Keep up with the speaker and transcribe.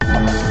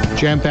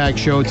Jam-packed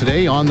show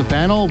today. On the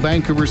panel,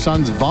 Vancouver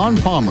Sun's Vaughn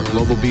Palmer,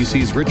 Global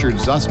BC's Richard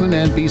Zussman,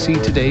 and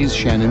BC Today's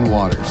Shannon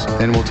Waters.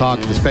 Then we'll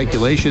talk the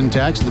speculation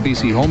tax of the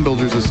BC Home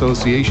Builders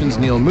Association's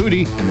Neil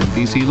Moody, and then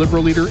BC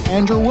Liberal leader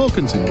Andrew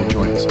Wilkinson will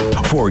join us.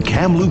 For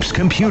Kamloops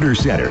Computer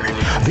Center,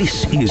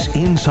 this is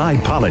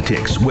Inside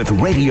Politics with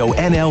Radio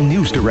NL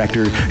News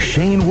Director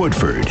Shane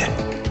Woodford.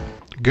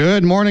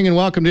 Good morning and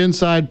welcome to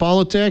Inside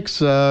Politics.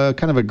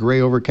 Kind of a gray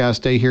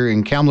overcast day here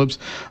in Kamloops.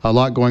 A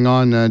lot going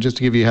on. Just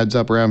to give you a heads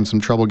up, we're having some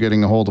trouble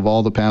getting a hold of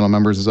all the panel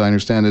members, as I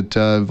understand it.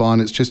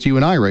 Vaughn, it's just you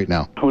and I right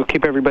now. We'll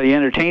keep everybody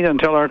entertained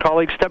until our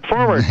colleagues step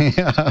forward.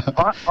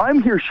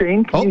 I'm here,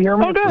 Shane. Can you hear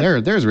me? Oh,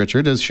 good. There's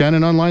Richard. Is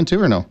Shannon online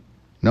too or no?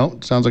 No,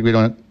 sounds like we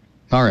don't.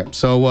 All right.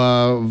 So,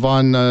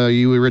 Vaughn,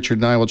 you, Richard,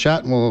 and I will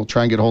chat, and we'll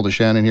try and get a hold of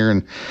Shannon here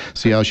and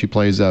see how she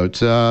plays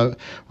out.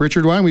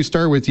 Richard, why don't we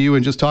start with you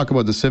and just talk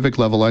about the civic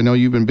level? I know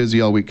you've been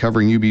busy all week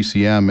covering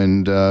UBCM,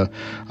 and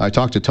I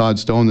talked to Todd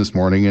Stone this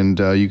morning, and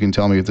you can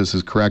tell me if this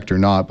is correct or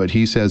not, but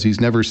he says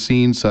he's never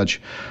seen such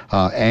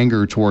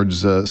anger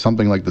towards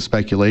something like the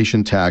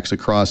speculation tax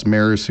across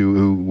mayors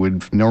who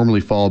would normally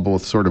fall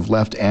both sort of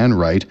left and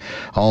right,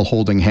 all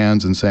holding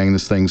hands and saying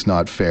this thing's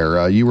not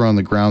fair. You were on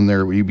the ground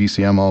there at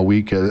UBCM all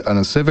week.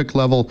 On a civic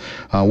level,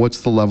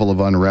 what's the level of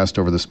unrest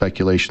over the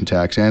speculation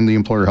tax and the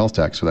employer health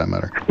tax for that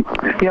matter?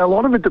 Yeah, a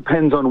lot of it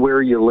depends on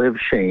where you live,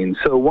 Shane.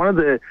 So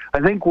I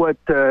think what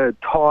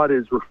Todd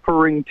is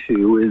referring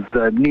to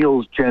is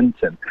Niels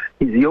Jensen.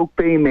 He's the Oak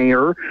Bay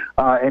mayor,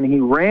 and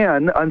he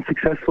ran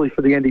unsuccessfully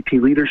for the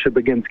NDP leadership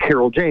against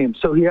Carol James.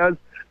 So he has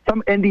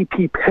some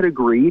NDP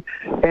pedigree,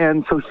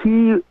 and so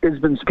he has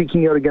been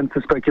speaking out against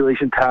the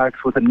speculation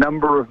tax with a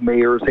number of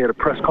mayors. They had a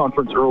press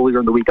conference earlier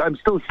in the week. I'm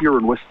still here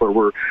in Whistler.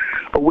 We're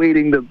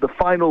awaiting the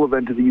final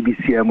event of the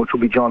UBCM, which will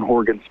be John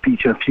Horgan's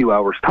speech in a few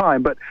hours'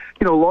 time. But,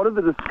 a lot of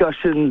the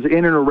discussions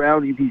in and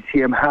around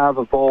UBCM have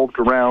evolved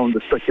around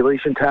the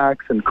speculation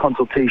tax and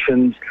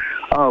consultations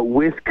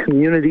with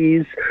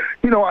communities.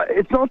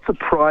 It's not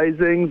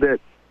surprising that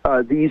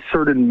these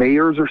certain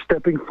mayors are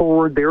stepping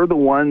forward. They're the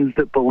ones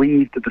that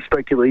believe that the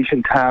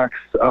speculation tax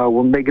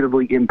will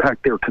negatively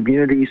impact their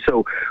community.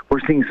 So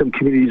we're seeing some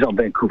communities on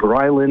Vancouver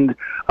Island.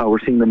 We're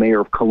seeing the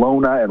mayor of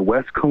Kelowna and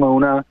West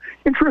Kelowna.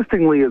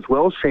 Interestingly as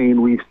well,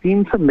 Shane, we've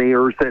seen some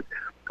mayors that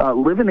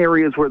live in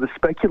areas where the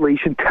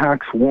speculation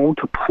tax won't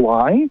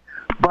apply,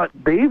 but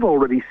they've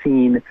already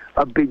seen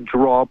a big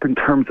drop in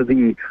terms of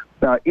the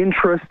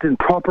interest in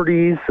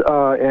properties,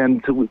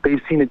 and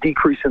they've seen a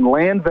decrease in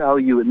land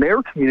value in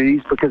their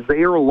communities because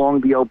they are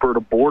along the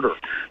Alberta border.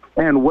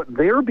 And what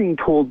they're being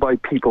told by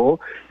people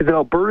is that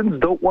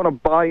Albertans don't want to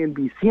buy in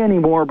BC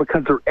anymore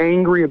because they're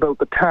angry about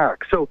the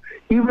tax. So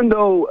even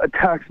though a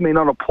tax may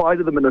not apply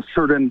to them in a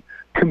certain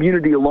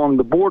community along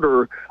the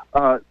border,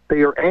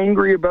 they are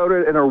angry about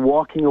it and are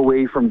walking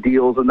away from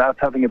deals, and that's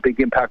having a big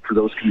impact for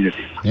those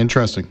communities.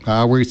 Interesting.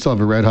 We still have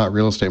a red-hot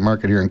real estate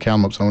market here in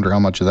Kamloops. I wonder how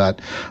much of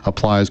that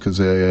applies because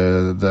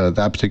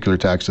that particular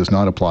tax does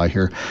not apply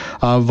here.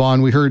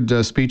 Vaughn, we heard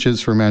speeches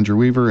from Andrew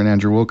Weaver and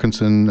Andrew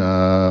Wilkinson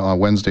on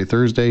Wednesday,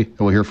 Thursday.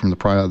 We'll hear from the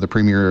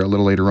Premier a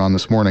little later on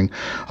this morning.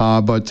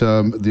 But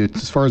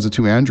as far as the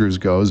two Andrews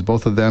goes,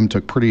 both of them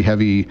took pretty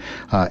heavy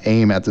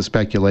aim at the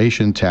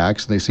speculation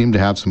tax. They seem to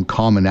have some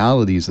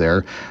commonalities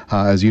there.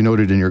 As you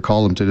noted in your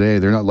column today,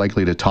 they're not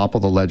likely to topple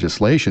the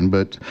legislation,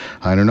 but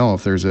I don't know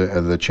if there's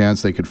the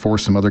chance they could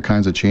force some other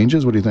kinds of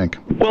changes. What do you think?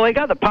 Well, they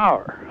got the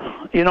power.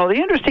 The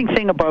interesting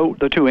thing about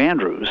the two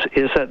Andrews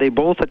is that they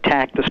both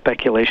attacked the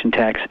speculation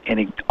tax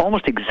in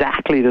almost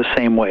exactly the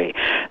same way.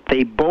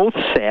 They both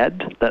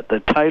said that the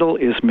title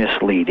is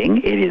misleading.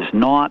 It is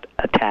not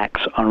a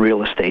tax on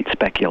real estate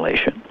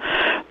speculation.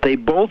 They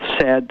both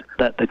said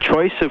that the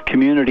choice of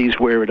communities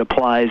where it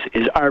applies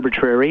is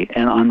arbitrary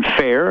and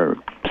unfair.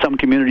 Some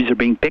communities are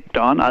being picked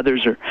on,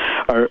 others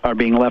are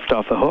being left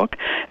off the hook.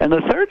 And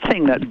the third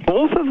thing that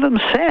both of them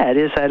said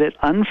is that it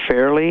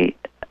unfairly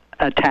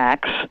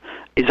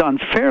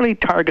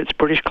targets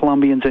British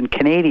Columbians and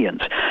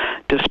Canadians.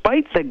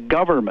 Despite the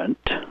government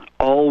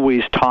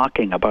always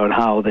talking about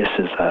how this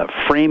is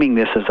framing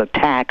this as a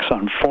tax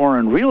on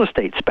foreign real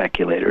estate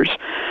speculators,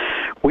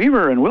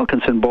 Weaver and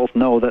Wilkinson both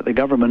know that the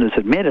government has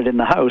admitted in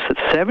the House that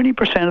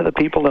 70% of the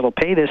people that will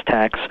pay this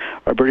tax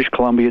are British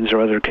Columbians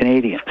or other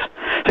Canadians.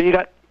 So you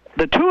got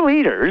the two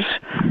leaders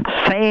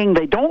saying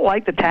they don't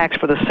like the tax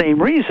for the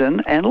same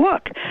reason, and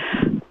look,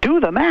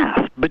 do the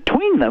math.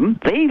 Between them,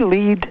 they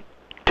lead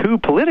two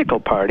political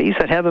parties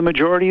that have a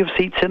majority of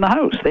seats in the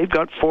House. They've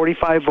got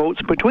 45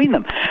 votes between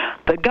them.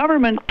 The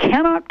government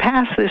cannot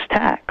pass this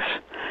tax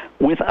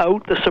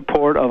without the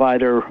support of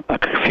either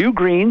a few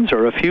Greens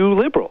or a few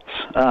Liberals.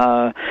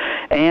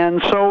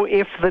 And so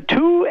if the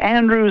two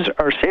Andrews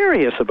are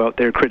serious about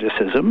their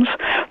criticisms,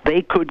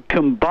 they could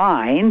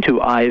combine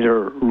to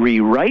either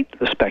rewrite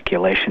the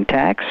speculation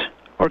tax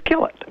or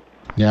kill it.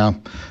 Yeah,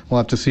 we'll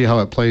have to see how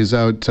it plays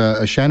out.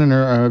 Shannon,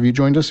 have you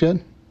joined us yet?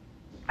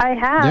 I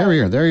have.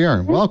 There you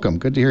are. Welcome.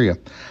 Good to hear you.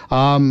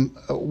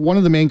 One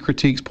of the main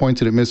critiques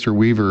pointed at Mr.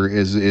 Weaver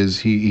is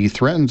he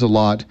threatens a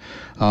lot,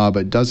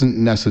 but doesn't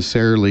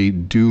necessarily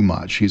do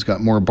much. He's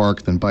got more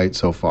bark than bite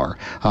so far.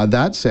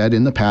 That said,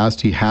 in the past,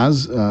 he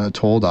has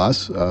told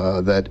us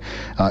that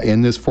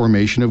in this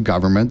formation of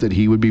government that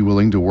he would be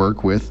willing to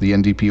work with the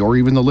NDP or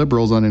even the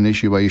Liberals on an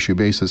issue-by-issue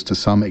basis to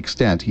some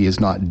extent. He has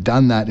not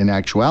done that in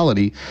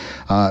actuality.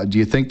 Do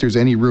you think there's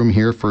any room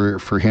here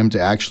for him to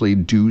actually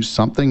do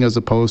something as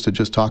opposed to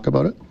just talk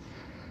about it?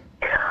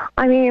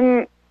 I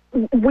mean,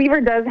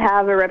 Weaver does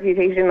have a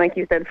reputation, like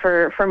you said,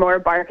 for more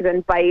bark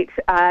than bite.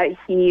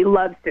 He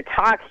loves to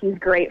talk. He's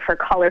great for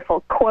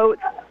colorful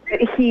quotes.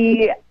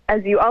 He,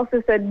 as you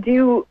also said,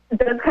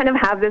 does kind of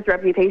have this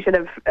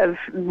reputation of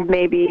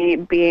maybe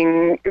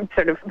being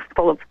sort of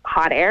full of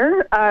hot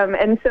air.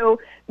 And so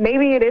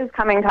maybe it is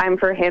coming time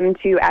for him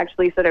to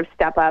actually sort of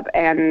step up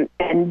and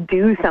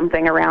do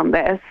something around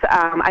this.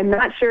 I'm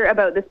not sure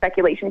about the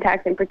speculation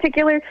tax in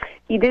particular.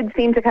 He did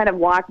seem to kind of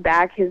walk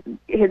back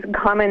his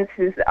comments,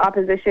 his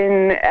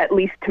opposition, at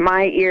least to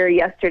my ear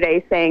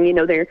yesterday, saying,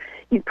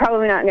 he's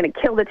probably not going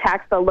to kill the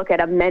tax. They'll look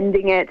at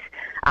amending it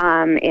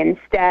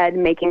instead,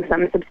 making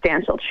some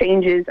substantial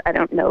changes. I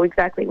don't know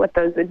exactly what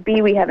those would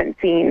be. We haven't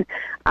seen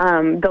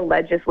the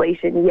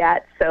legislation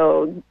yet,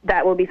 so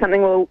that will be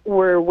something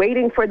we're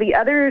waiting for. The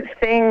other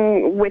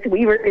thing with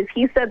Weaver is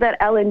he said that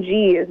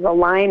LNG is the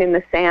line in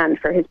the sand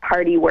for his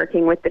party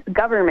working with this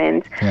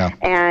government,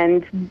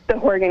 and the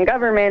Horgan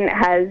government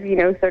has,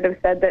 sort of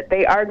said that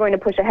they are going to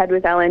push ahead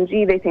with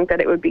LNG. They think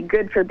that it would be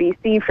good for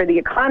BC, for the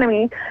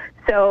economy.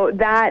 So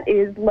that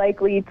is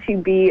likely to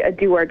be a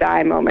do or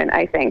die moment,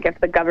 I think, if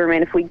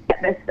we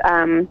get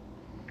this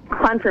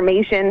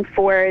confirmation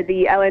for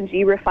the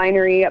LNG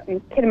refinery up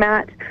in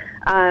Kitimat.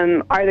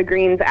 Are the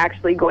Greens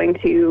actually going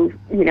to,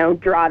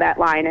 draw that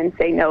line and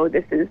say, no,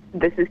 this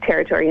is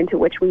territory into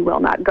which we will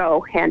not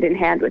go, hand in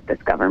hand with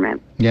this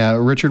government? Yeah,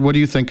 Richard, what do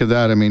you think of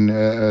that? I mean,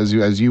 as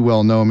you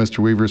well know, Mr.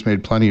 Weaver's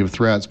made plenty of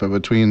threats, but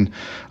between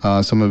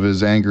some of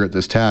his anger at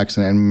this tax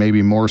and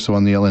maybe more so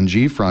on the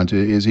LNG front,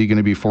 is he going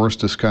to be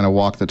forced to kind of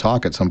walk the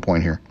talk at some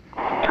point here?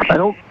 I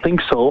don't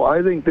think so.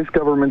 I think this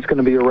government's going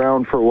to be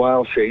around for a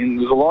while, Shane.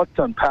 There's a lot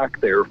to unpack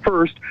there.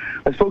 First,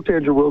 I spoke to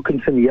Andrew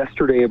Wilkinson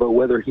yesterday about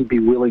whether he'd be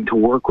willing to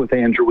work with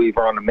Andrew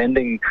Weaver on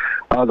amending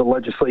the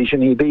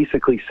legislation. He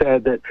basically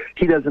said that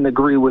he doesn't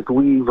agree with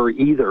Weaver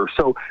either.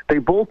 So they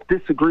both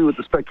disagree with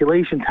the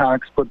speculation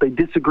tax, but they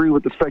disagree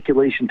with the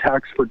speculation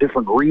tax for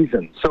different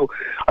reasons. So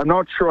I'm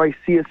not sure I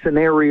see a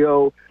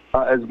scenario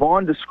as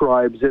Vaughn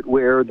describes it,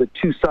 where the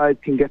two sides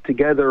can get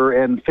together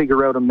and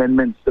figure out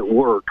amendments that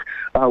work.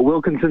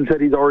 Wilkinson said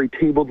he's already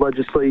tabled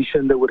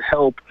legislation that would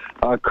help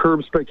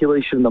curb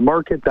speculation in the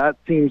market. That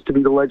seems to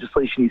be the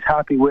legislation he's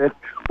happy with.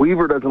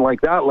 Weaver doesn't like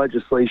that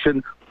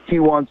legislation. He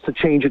wants to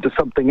change it to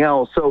something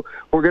else. So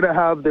we're going to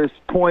have this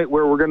point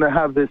where we're going to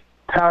have this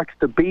tax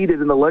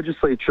debated in the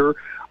legislature.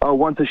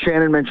 Once, as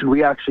Shannon mentioned,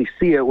 we actually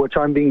see it, which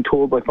I'm being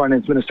told by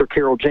Finance Minister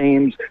Carol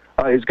James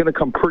is going to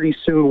come pretty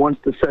soon once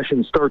the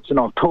session starts in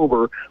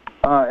October,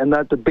 and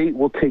that debate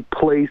will take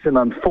place and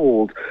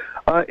unfold.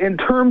 In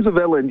terms of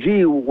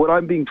LNG, what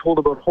I'm being told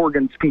about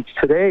Horgan's speech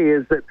today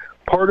is that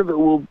part of it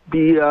will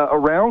be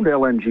around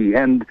LNG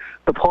and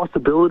the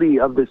possibility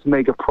of this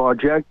mega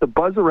project. The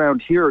buzz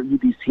around here at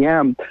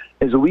UBCM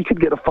is that we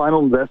could get a final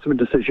investment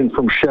decision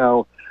from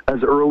Shell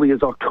as early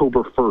as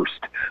October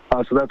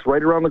 1st. So that's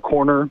right around the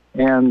corner,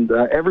 and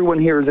everyone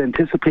here is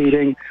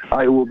anticipating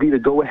it will be to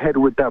go ahead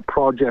with that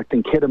project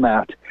in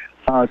Kitimat.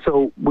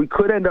 So we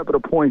could end up at a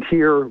point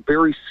here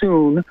very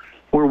soon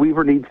where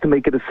Weaver needs to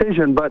make a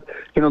decision. But,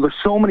 there's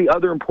so many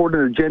other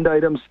important agenda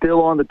items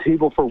still on the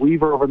table for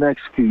Weaver over the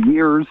next few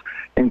years,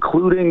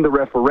 including the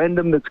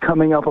referendum that's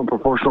coming up on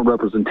proportional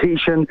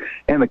representation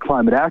and the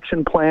climate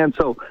action plan.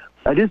 So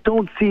I just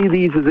don't see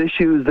these as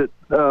issues that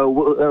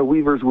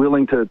Weaver's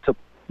willing to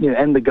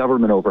end the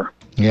government over.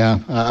 Yeah,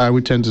 I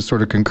would tend to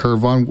sort of concur.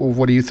 Vaughn,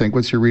 what do you think?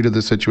 What's your read of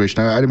the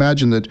situation? I'd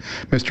imagine that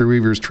Mr.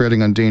 Weaver's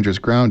treading on dangerous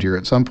ground here.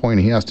 At some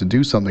point, he has to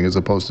do something as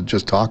opposed to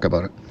just talk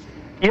about it.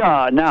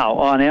 Yeah, now,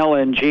 on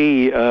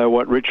LNG,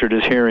 what Richard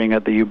is hearing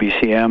at the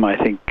UBCM, I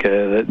think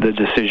the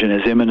decision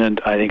is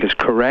imminent, I think is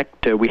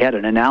correct. We had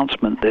an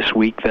announcement this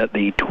week that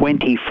the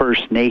 20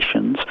 First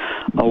Nations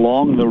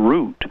along the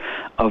route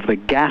of the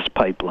gas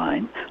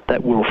pipeline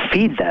that will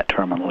feed that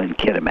terminal in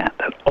Kitimat,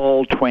 that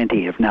all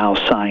 20 have now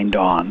signed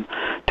on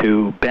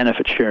to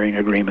benefit sharing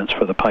agreements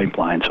for the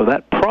pipeline. So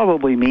that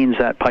probably means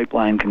that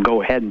pipeline can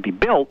go ahead and be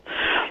built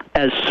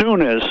as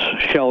soon as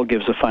Shell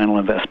gives a final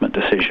investment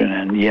decision.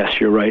 And yes,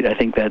 you're right, I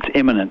think that's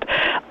imminent.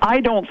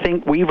 I don't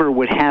think Weaver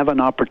would have an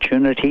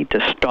opportunity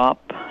to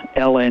stop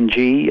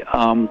LNG,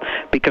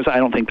 because I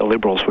don't think the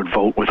Liberals would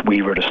vote with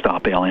Weaver to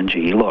stop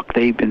LNG. Look,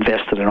 they've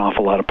invested an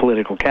awful lot of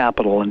political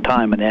capital and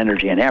time and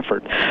energy and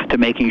effort to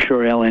making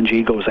sure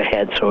LNG goes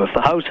ahead. So if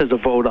the House has a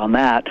vote on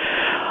that,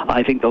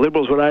 I think the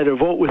Liberals would either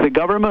vote with the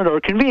government or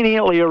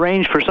conveniently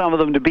arrange for some of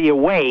them to be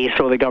away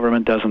so the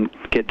government doesn't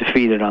get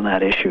defeated on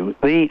that issue.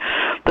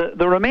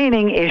 The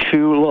remaining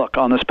issue, look,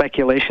 on the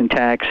speculation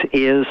tax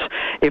is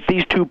if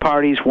these two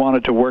parties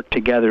wanted to work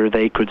together,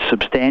 they could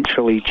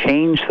substantially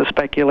change the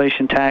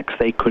speculation tax.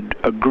 They could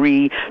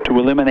agree to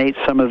eliminate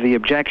some of the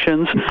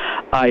objections.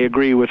 I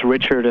agree with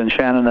Richard and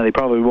Shannon that they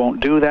probably won't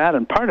do that,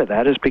 and part of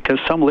that is because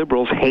some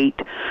Liberals hate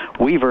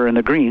Weaver and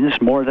the Greens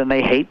more than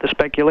they hate the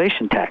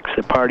speculation tax.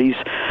 The parties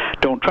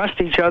don't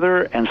trust each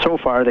other, and so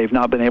far they've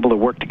not been able to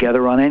work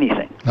together on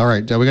anything. All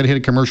right, we got to hit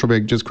a commercial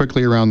break just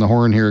quickly around the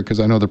horn here, because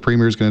I know the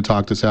Premier is going to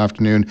talk this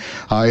afternoon.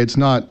 It's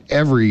not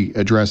every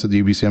address at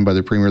the UBCM by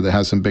the Premier that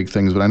has some big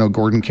things, but I know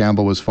Gordon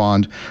Campbell was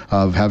fond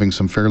of having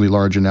some fairly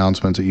large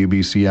announcements at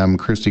UBCM.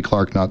 Christy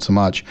Clark, not so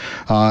much.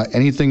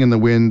 Anything in the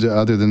wind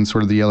other than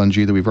sort of the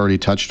LNG that we've already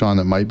touched on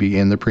that might be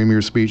in the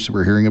Premier's speech that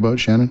we're hearing about,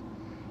 Shannon?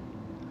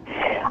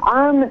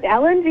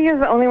 LNG is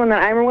the only one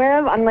that I'm aware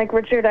of. Unlike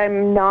Richard,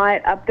 I'm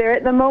not up there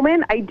at the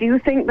moment. I do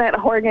think that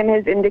Horgan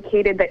has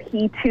indicated that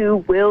he too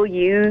will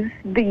use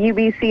the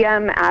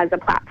UBCM as a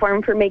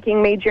platform for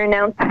making major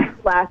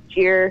announcements. Last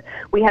year,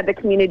 we had the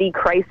Community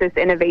Crisis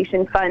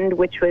Innovation Fund,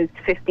 which was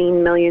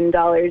 $15 million,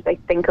 I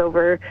think,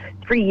 over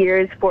 3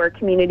 years for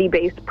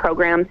community-based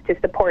programs to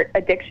support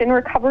addiction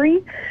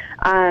recovery.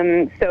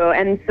 And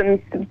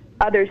some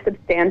other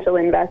substantial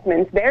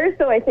investments there.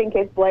 So I think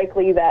it's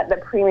likely that the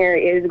Premier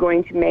is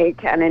going to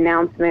make an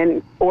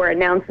announcement or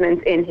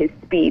announcements in his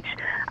speech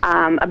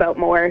about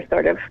more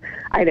sort of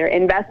either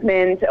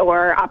investment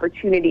or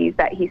opportunities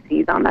that he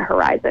sees on the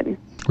horizon.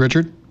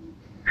 Richard?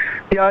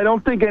 Yeah, I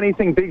don't think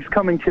anything big's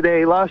coming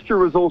today. Last year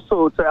was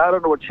also, I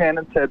don't know what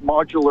Shannon said,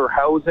 modular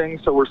housing.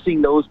 So we're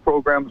seeing those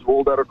programs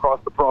rolled out across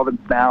the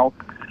province now.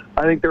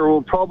 I think there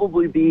will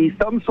probably be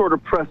some sort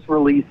of press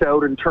release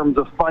out in terms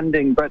of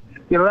funding, but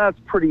that's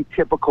pretty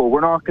typical. We're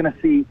not going to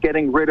see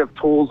getting rid of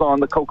tolls on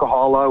the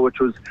Coquihalla,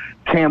 which was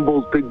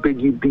Campbell's big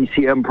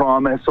UBCM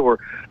promise, or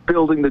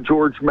building the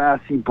George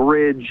Massey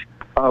Bridge,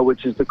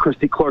 which is the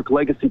Christy Clark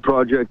legacy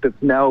project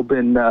that's now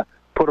been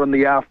put on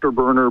the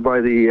afterburner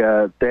by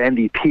the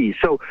NDP.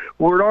 So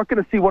we're not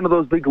going to see one of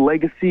those big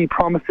legacy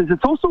promises.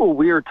 It's also a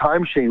weird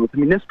time, Shane, with the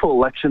municipal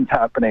elections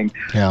happening.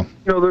 Yeah.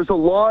 There's a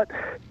lot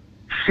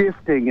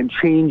shifting and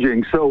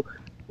changing. So,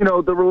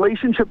 the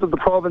relationship that the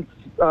province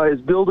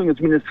is building as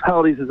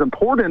municipalities is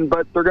important,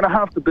 but they're going to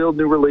have to build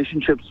new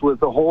relationships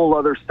with a whole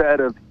other set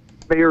of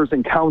mayors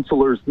and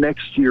councillors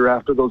next year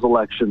after those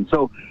elections.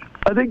 So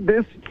I think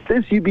this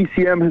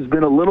UBCM has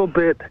been a little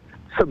bit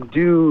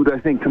subdued, I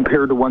think,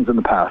 compared to ones in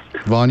the past.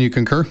 Vaughn, you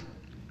concur?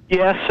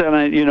 Yes,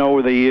 and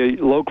the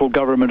local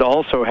government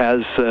also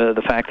has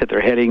the fact that they're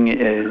heading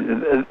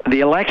the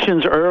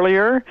elections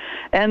earlier.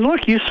 And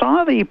look, you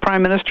saw the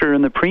Prime Minister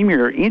and the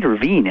Premier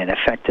intervene, in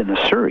effect, in the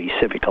Surrey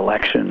civic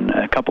election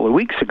a couple of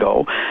weeks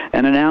ago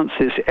and announce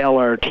this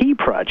LRT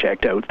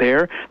project out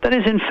there that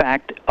is, in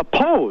fact,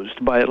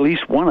 opposed by at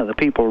least one of the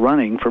people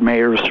running for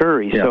mayor of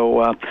Surrey. Yeah.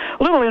 So a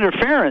little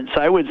interference,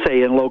 I would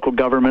say, in local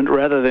government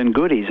rather than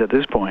goodies at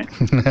this point.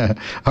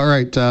 All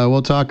right,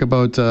 we'll talk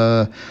about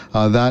that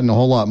and a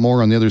whole lot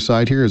more on the other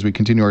side here as we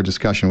continue our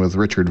discussion with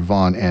Richard,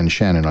 Vaughn, and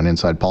Shannon on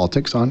Inside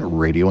Politics on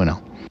Radio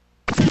NL.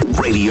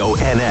 Radio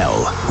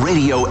NL,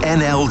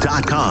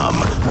 RadioNL.com.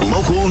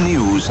 Local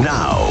news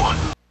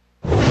now.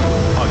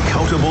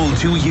 Accountable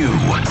to you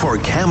for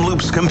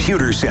Kamloops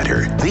Computer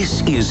Center.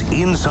 This is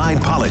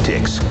Inside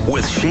Politics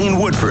with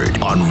Shane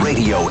Woodford on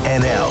Radio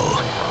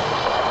NL.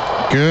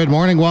 Good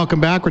morning. Welcome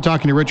back. We're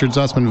talking to Richard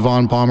Zussman,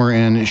 Vaughn Palmer,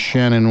 and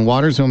Shannon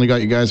Waters. We only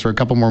got you guys for a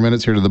couple more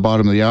minutes here to the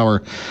bottom of the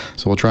hour,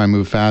 so we'll try and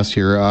move fast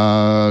here.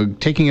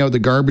 Taking out the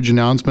garbage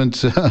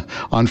announcement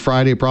on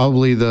Friday,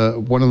 probably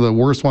one of the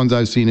worst ones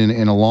I've seen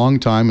in a long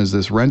time is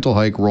this rental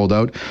hike rolled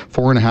out,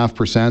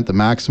 4.5%, the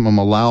maximum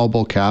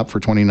allowable cap for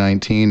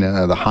 2019,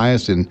 the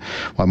highest in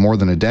more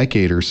than a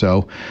decade or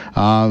so.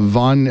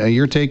 Vaughn,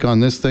 your take on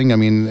this thing? I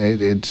mean,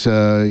 it's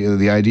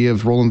the idea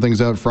of rolling things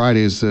out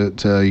Friday is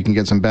that you can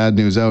get some bad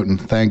news out,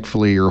 and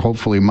thankfully or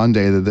hopefully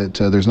Monday that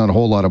there's not a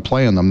whole lot of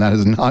play on them. That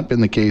has not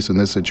been the case in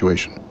this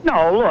situation.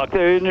 No, look,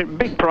 the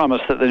big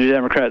promise that the New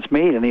Democrats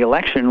made in the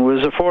election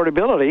was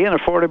affordability and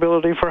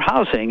affordability for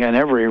housing, and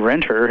every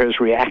renter has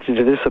reacted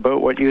to this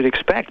about what you'd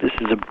expect. This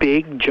is a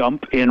big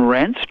jump in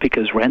rents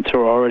because rents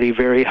are already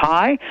very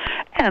high,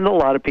 and a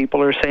lot of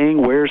people are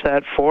saying, where's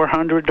that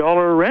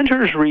 $400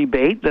 renter's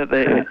rebate that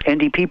the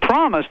NDP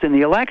promised in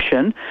the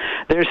election?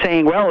 They're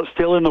saying, well, it's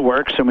still in the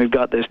works, and we've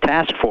got this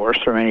task force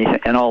or anything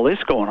and all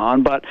this going on.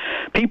 But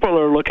people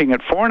are looking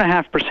at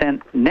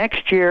 4.5%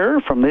 next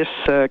year from this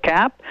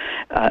cap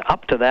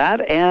up to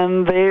that,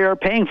 and they are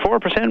paying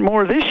 4%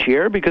 more this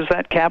year because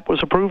that cap was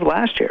approved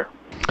last year.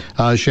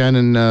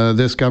 Shannon,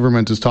 this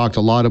government has talked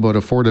a lot about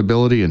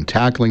affordability and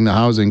tackling the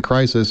housing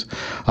crisis,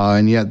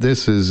 and yet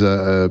this is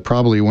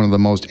probably one of the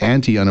most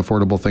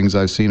anti-unaffordable things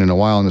I've seen in a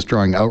while, and it's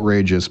drawing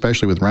outrage,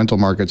 especially with rental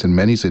markets in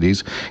many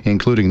cities,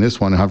 including this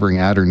one hovering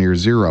at or near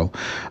zero.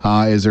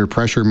 Is there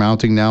pressure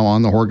mounting now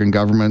on the Horgan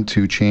government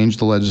to change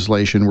the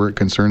legislation where it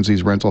concerns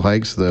these rental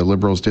hikes? The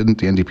Liberals didn't,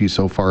 the NDP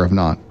so far have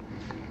not.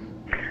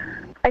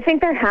 I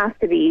think there has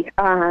to be.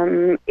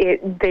 There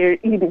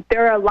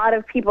are a lot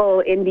of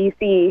people in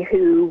BC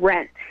who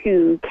rent,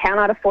 who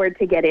cannot afford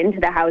to get into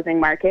the housing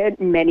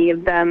market. Many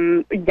of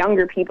them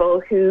younger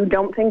people who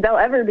don't think they'll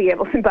ever be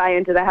able to buy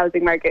into the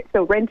housing market.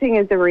 So renting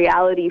is a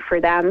reality for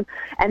them,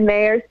 and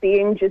they are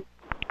seeing just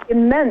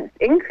immense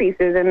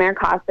increases in their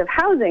cost of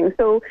housing.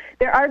 So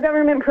there are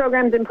government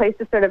programs in place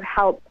to sort of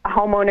help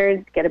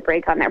homeowners get a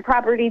break on their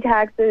property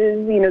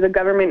taxes. You know, the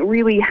government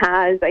really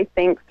has, I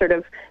think, sort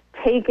of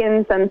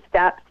taken some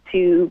steps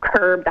to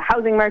curb the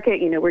housing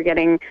market. You know, we're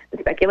getting the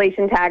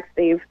speculation tax.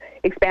 They've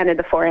expanded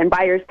the foreign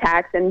buyers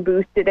tax and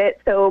boosted it.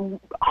 So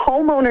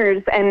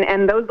homeowners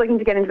and those looking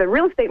to get into the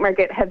real estate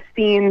market have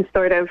seen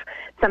sort of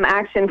some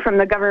action from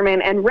the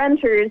government, and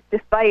renters,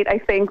 despite, I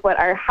think, what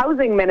our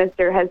housing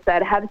minister has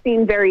said, have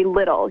seen very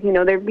little. You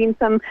know, there have been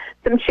some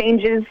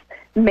changes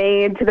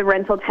made to the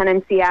Rental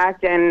Tenancy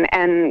Act,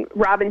 and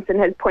Robinson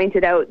has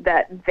pointed out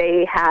that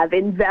they have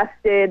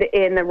invested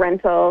in the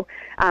Rental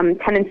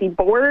Tenancy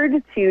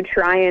Board to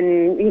try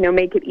and, you know,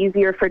 make it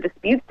easier for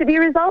disputes to be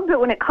resolved. But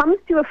when it comes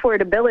to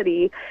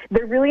affordability,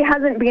 there really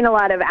hasn't been a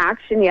lot of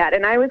action yet.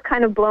 And I was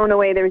kind of blown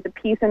away. There was a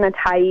piece in the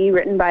Tyee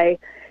written by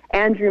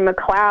Andrew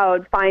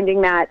McLeod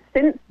finding that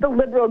since the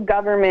Liberal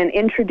government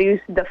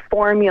introduced the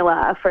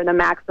formula for the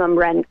maximum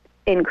rent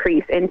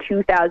increase in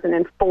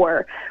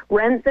 2004,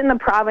 rents in the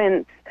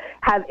province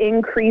have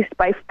increased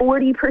by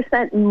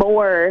 40%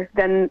 more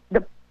than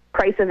the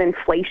price of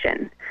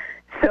inflation.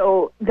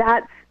 So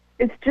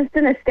it's just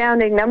an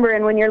astounding number.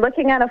 And when you're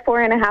looking at a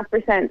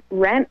 4.5%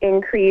 rent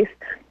increase,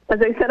 as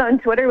I said on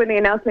Twitter when the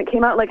announcement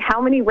came out, like, how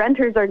many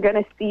renters are going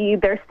to see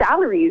their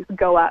salaries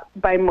go up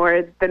by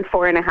more than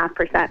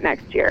 4.5%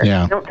 next year?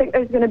 Yeah. I don't think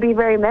there's going to be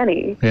very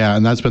many. Yeah,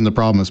 and that's been the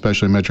problem,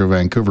 especially in Metro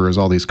Vancouver, is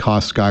all these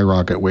costs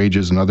skyrocket,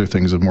 wages and other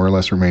things have more or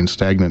less remained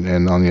stagnant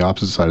and on the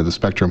opposite side of the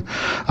spectrum.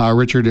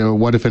 Richard,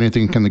 what, if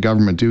anything, can the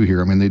government do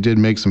here? I mean, they did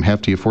make some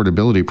hefty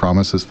affordability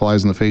promises.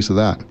 Flies in the face of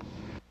that.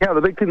 Yeah,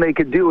 the big thing they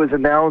could do is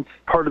announce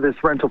part of this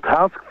rental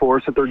task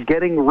force that they're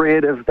getting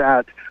rid of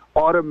that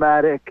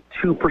automatic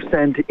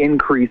 2%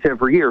 increase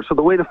every year. So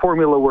the way the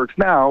formula works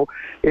now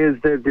is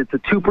that it's a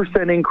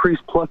 2% increase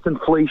plus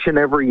inflation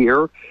every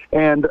year.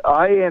 And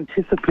I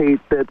anticipate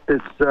that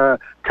this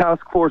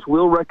task force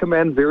will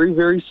recommend very,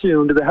 very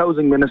soon to the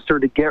housing minister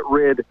to get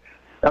rid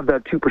of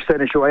that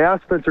 2% issue. I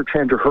asked Spencer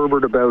Chandra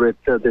Herbert about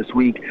it this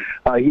week.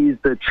 He's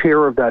the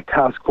chair of that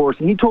task force,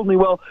 and he told me,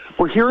 well,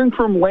 we're hearing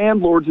from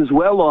landlords as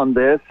well on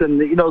this, and,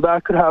 you know,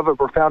 that could have a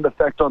profound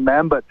effect on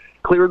them, but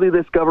clearly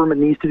this government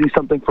needs to do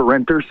something for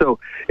renters, so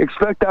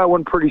expect that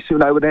one pretty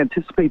soon. I would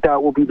anticipate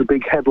that will be the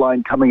big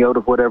headline coming out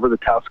of whatever the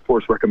task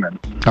force recommends.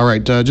 All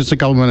right, just a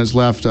couple minutes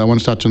left. I want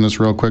to touch on this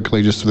real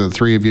quickly, just for the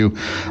three of you.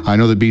 I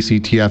know the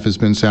BCTF has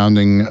been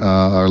sounding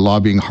or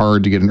lobbying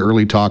hard to get an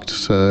early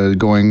talks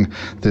going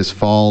this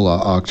fall,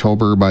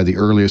 October by the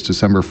earliest,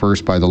 December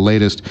 1st by the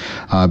latest.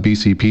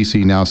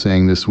 BCPC now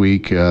saying this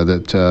week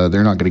that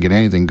they're not going to get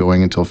anything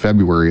going until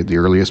February at the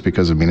earliest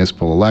because of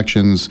municipal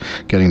elections,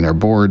 getting their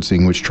board,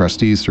 seeing which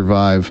trustees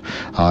survive,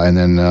 and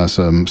then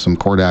some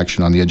court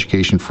action on the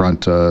education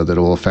front that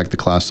will affect the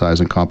class size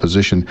and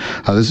composition.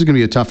 This is going to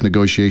be a tough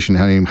negotiation,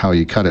 how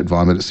you cut it,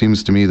 Vaughn, but it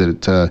seems to me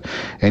that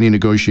any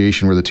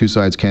negotiation where the two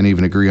sides can't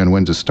even agree on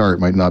when to start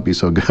might not be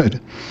so good.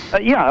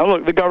 Yeah,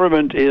 look, the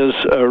government is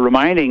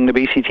reminding the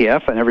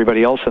BCTF and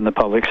everybody else in the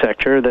public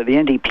sector that the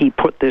NDP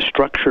put this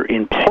structure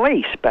in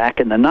place back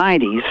in the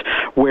 90s,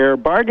 where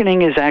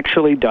bargaining is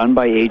actually done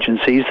by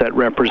agencies that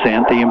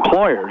represent the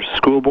employers,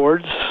 school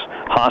boards,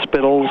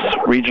 hospitals,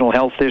 regional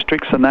health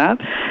districts, and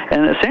that.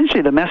 And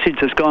essentially the message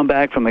that's gone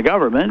back from the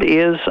government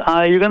is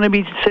you're going to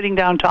be sitting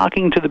down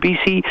talking to the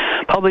BC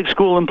Public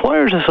School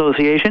Employers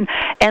Association,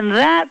 and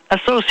that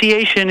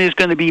association is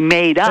going to be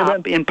made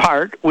up in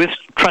part with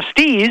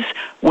trustees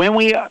when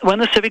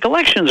the civic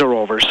elections are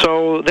over.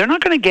 So they're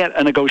not going to get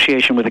a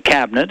negotiation with the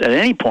cabinet at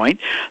any point.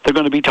 They're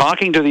going to be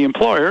talking to the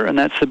employer, and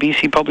that's the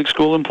BC Public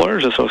School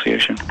Employers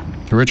Association.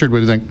 Richard, what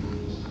do you think?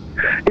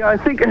 Yeah, I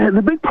think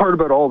the big part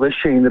about all this,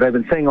 Shane, that I've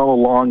been saying all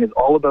along is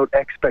all about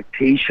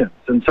expectations.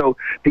 And so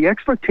the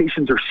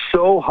expectations are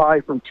so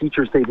high from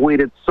teachers. They've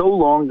waited so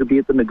long to be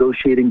at the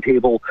negotiating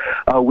table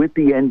with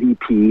the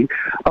NDP.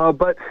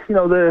 But, you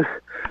know,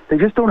 they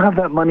just don't have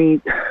that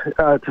money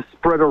to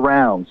spread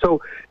around.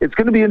 So it's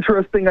going to be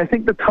interesting. I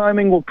think the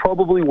timing will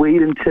probably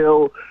wait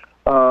until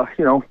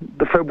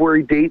the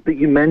February date that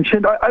you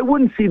mentioned. I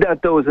wouldn't see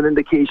that, though, as an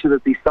indication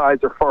that these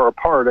sides are far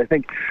apart. I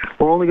think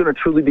we're only going to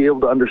truly be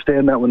able to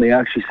understand that when they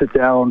actually sit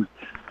down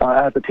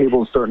at the table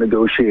and start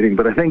negotiating.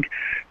 But I think,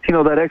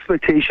 that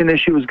expectation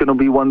issue is going to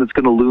be one that's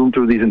going to loom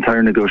through these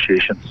entire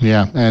negotiations.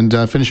 Yeah, and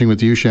finishing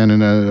with you,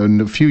 Shannon,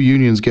 a few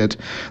unions get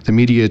the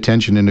media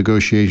attention in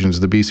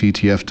negotiations. The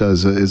BCTF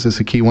does. Is this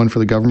a key one for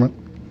the government?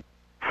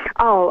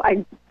 Oh,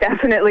 I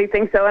definitely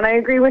think so. And I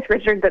agree with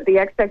Richard that the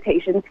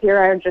expectations here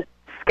are just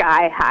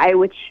sky high,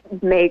 which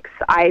makes,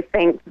 I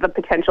think, the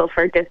potential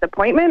for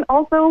disappointment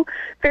also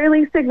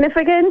fairly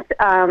significant.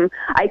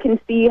 I can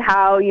see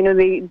how,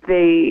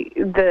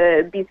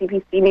 the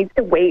BCPC needs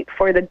to wait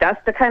for the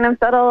dust to kind of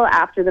settle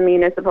after the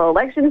municipal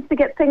elections to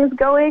get things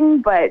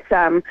going, but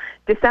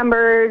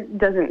December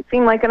doesn't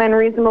seem like an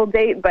unreasonable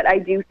date, but I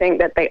do think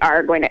that they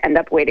are going to end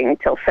up waiting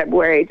until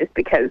February just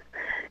because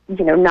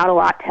not a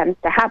lot tends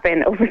to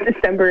happen over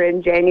December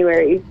and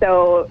January.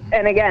 So,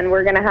 and again,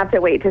 we're going to have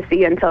to wait to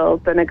see until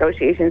the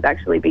negotiations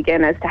actually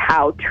begin as to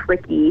how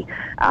tricky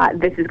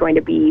this is going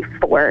to be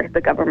for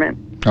the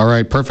government. All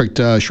right, perfect.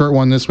 Short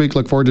one this week.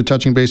 Look forward to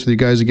touching base with you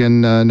guys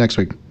again next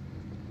week.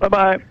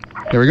 Bye-bye.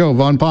 There we go.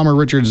 Vaughn Palmer,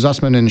 Richard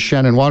Zussman, and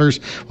Shannon Waters.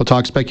 We'll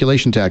talk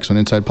speculation tax when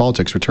Inside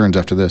Politics returns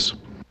after this.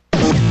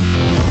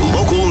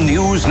 Local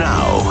News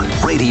Now,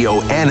 Radio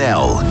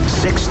NL,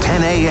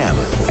 610 AM,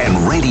 and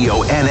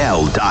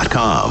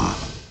RadioNL.com.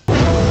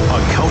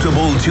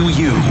 Accountable to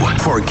you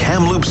for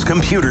Kamloops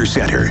Computer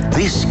Center.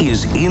 This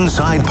is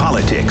Inside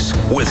Politics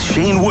with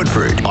Shane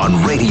Woodford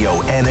on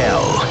Radio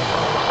NL.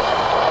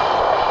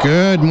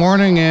 Good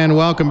morning and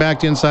welcome back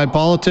to Inside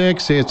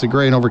Politics. It's a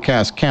gray and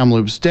overcast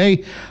Kamloops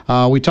day.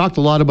 We talked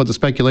a lot about the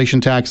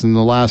speculation tax in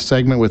the last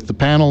segment with the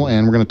panel,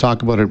 and we're going to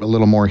talk about it a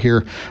little more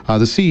here. The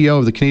CEO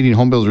of the Canadian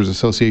Home Builders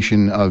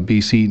Association of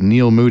BC,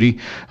 Neil Moody,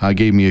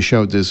 gave me a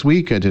shout this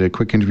week. I did a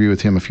quick interview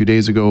with him a few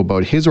days ago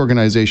about his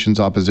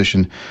organization's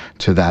opposition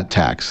to that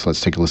tax.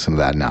 Let's take a listen to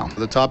that now.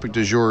 The topic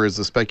du jour is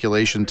the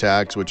speculation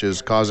tax, which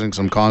is causing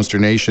some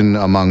consternation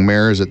among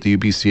mayors at the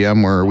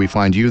UBCM, where we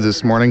find you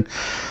this morning.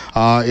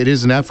 It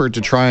is an effort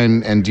to try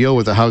and deal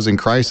with the housing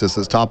crisis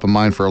that's top of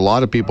mind for a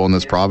lot of people in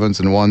this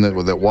province, and one that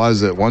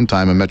was at one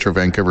time a Metro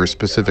Vancouver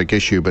specific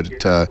issue, but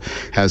it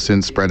has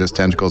since spread its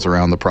tentacles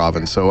around the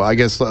province. So I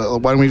guess why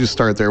don't we just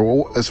start there?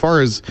 Well, as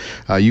far as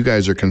you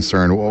guys are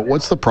concerned,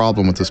 what's the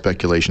problem with the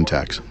speculation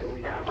tax?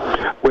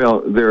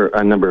 Well, there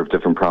are a number of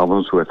different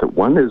problems with it.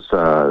 One is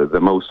the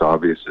most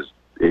obvious is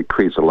it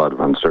creates a lot of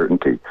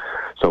uncertainty.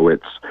 So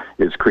it's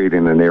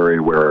creating an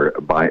area where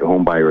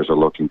home buyers are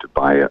looking to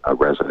buy a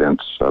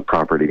residence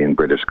property in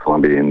British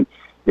Columbia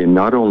in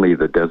not only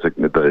the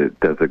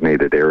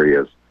designated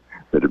areas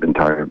that have been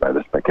targeted by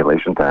the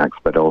speculation tax,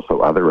 but also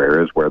other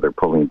areas where they're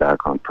pulling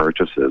back on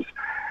purchases.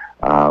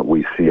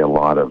 We see a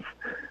lot of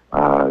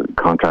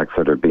contracts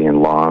that are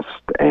being lost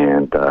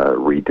and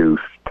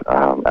reduced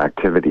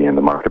activity in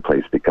the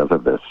marketplace because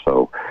of this.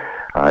 So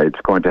it's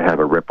going to have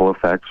a ripple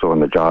effect. So on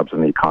the jobs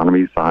and the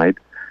economy side,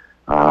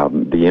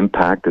 the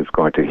impact is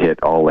going to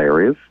hit all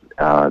areas.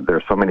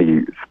 There's so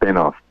many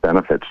spin-off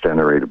benefits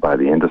generated by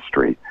the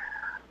industry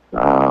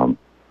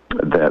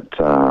that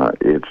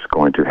it's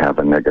going to have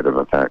a negative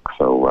effect.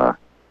 So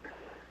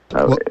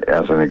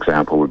as an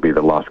example would be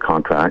the lost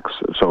contracts.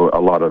 So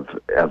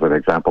as an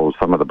example,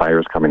 some of the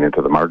buyers coming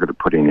into the market are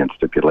putting in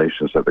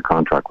stipulations that the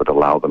contract would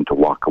allow them to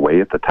walk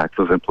away if the tax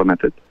was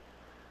implemented.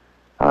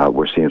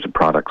 We're seeing some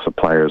product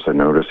suppliers are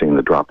noticing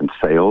the drop in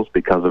sales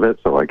because of it.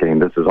 So again,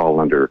 this is all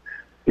under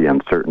the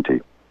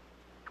uncertainty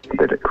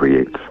that it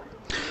creates.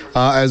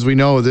 As we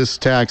know, this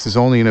tax is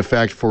only in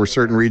effect for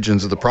certain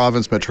regions of the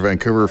province, Metro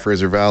Vancouver,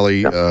 Fraser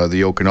Valley,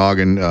 the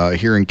Okanagan.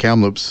 Here in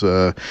Kamloops,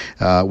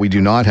 we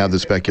do not have the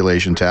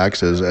speculation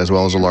tax, as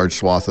well as a large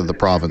swath of the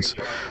province.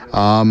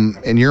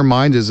 In your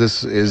mind, is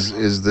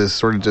this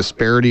sort of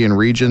disparity in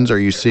regions? Are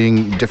you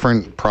seeing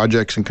different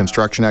projects and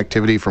construction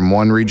activity from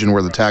one region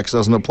where the tax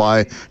doesn't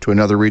apply to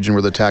another region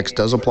where the tax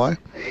does apply?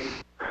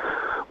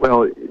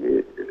 Well,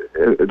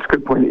 it's a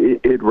good point.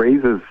 It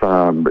raises,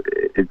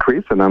 it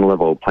creates an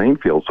unlevel playing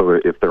field. So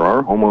if there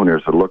are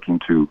homeowners that are looking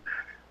to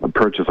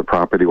purchase a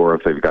property, or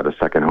if they've got a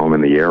second home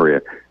in the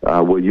area,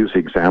 we'll use the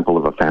example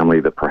of a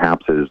family that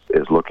perhaps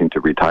is looking to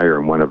retire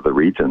in one of the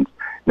regions.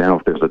 Now,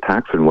 if there's a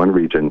tax in one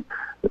region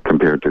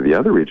compared to the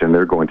other region,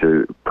 they're going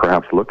to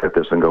perhaps look at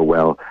this and go,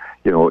 well,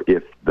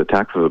 if the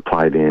tax is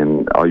applied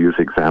in, I'll use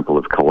the example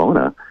of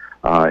Kelowna,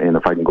 and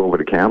if I can go over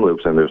to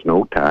Kamloops and there's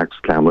no tax,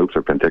 Kamloops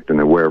or Penticton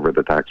or wherever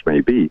the tax may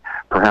be,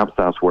 perhaps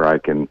that's where I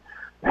can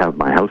have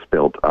my house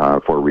built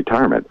for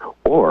retirement.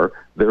 Or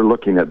they're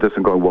looking at this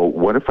and going, well,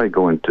 what if I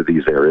go into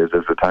these areas?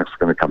 Is the tax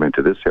going to come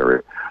into this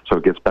area? So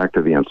it gets back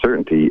to the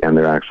uncertainty, and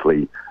they're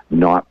actually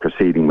not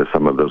proceeding with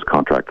some of those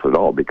contracts at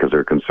all because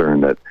they're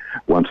concerned that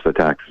once the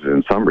tax is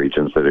in some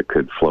regions, that it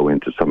could flow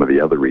into some of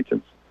the other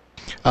regions.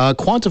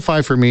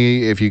 Quantify for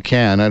me, if you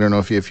can. I don't know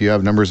if you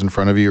have numbers in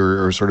front of you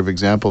or sort of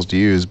examples to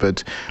use,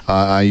 but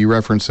you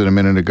referenced it a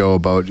minute ago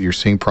about you're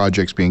seeing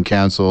projects being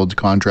canceled,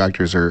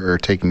 contractors are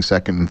taking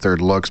second and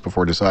third looks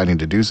before deciding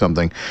to do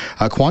something.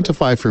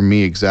 Quantify for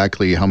me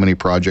exactly how many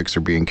projects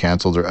are being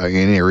canceled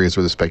in areas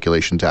where the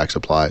speculation tax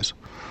applies.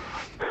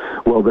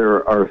 Well,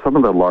 there are some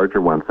of the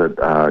larger ones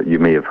that you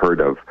may have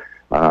heard of.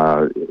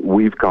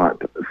 we've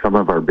got some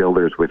of our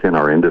builders within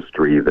our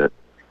industry that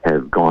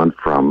have gone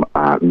from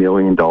 $1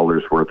 million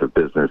worth of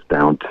business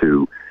down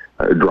to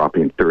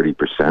dropping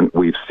 30%.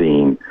 We've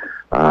seen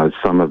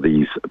some of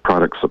these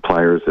product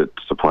suppliers that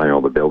supply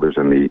all the builders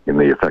in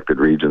the affected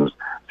regions,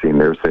 seeing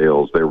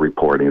they're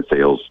reporting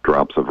sales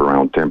drops of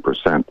around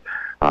 10%.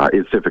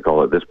 It's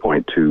difficult at this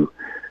point to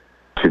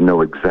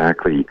know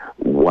exactly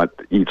what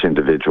each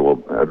individual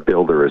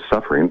builder is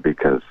suffering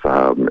because,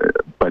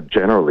 but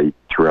generally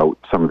throughout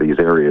some of these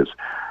areas,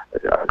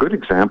 a good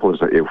example is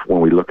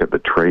when we look at the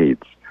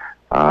trades.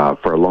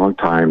 For a long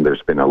time,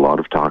 there's been a lot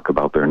of talk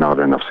about there are not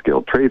enough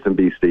skilled trades in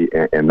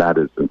BC, and that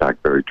is in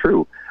fact very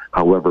true.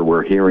 However,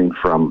 we're hearing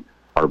from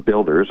our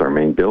builders, our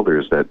main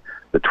builders, that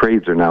the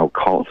trades are now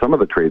some of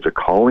the trades are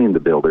calling the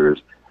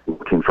builders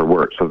looking for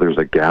work. So there's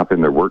a gap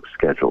in their work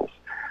schedules.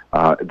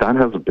 That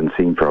hasn't been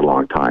seen for a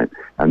long time,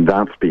 and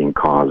that's being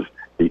caused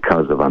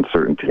because of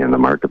uncertainty in the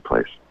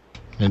marketplace.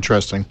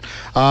 Interesting.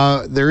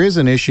 There is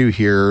an issue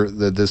here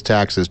that this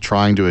tax is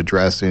trying to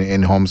address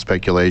in home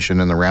speculation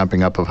and the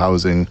ramping up of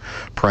housing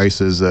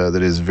prices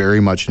that is very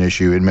much an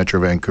issue in Metro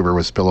Vancouver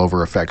with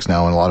spillover effects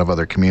now in a lot of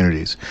other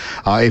communities.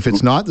 If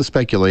it's not the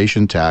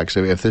speculation tax,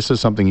 if this is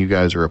something you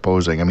guys are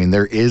opposing, I mean,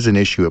 there is an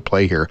issue at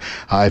play here.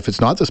 If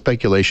it's not the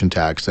speculation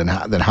tax, then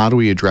how do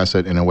we address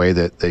it in a way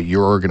that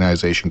your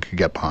organization could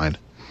get behind?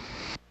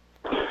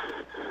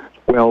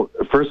 Well,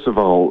 first of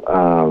all,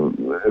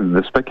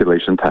 the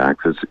speculation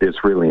tax is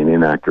really an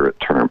inaccurate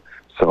term.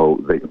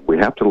 So we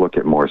have to look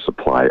at more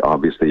supply.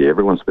 Obviously,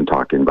 everyone's been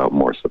talking about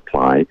more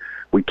supply.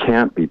 We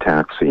can't be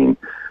taxing,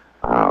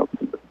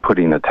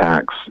 putting a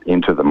tax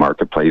into the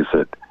marketplace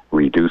that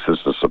reduces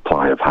the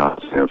supply of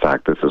housing. In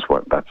fact, this is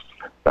what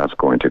that's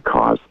going to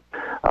cause.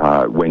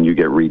 When you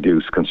get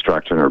reduced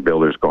construction or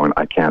builders going,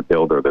 I can't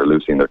build, or they're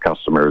losing their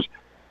customers,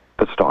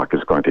 the stock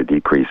is going to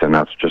decrease, and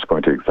that's just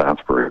going to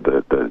exacerbate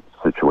the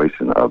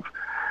situation of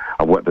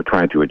what they're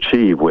trying to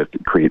achieve with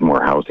creating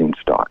more housing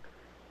stock.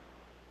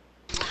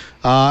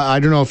 I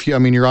don't know if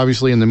you're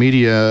obviously in the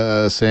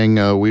media saying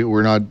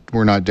we're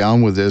not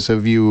down with this.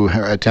 Have you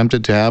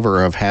attempted to have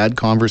or have had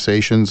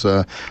conversations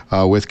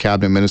with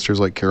cabinet ministers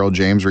like Carol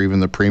James or even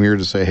the Premier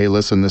to say, hey,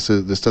 listen, this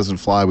doesn't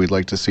fly. We'd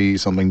like to see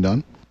something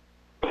done?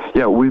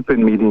 Yeah, we've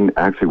been meeting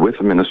actually with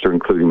the minister,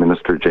 including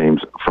Minister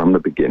James, from the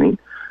beginning.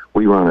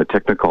 We were on a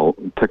technical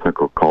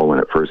call when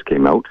it first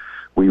came out.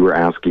 We were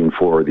asking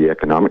for the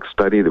economic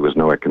study. There was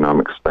no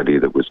economic study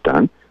that was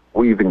done.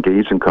 We've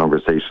engaged in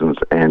conversations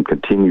and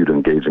continue to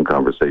engage in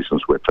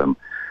conversations with them,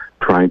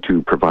 trying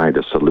to provide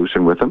a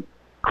solution with them.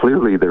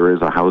 Clearly, there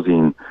is a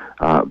housing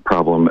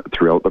problem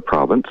throughout the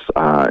province.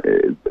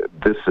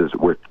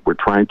 We're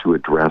trying to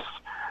address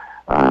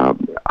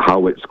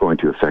how it's going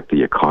to affect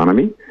the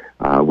economy.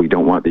 We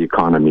don't want the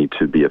economy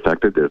to be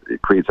affected.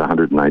 It creates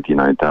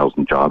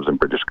 199,000 jobs in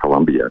British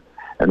Columbia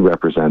and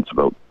represents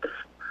about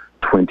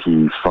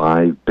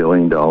 $25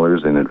 billion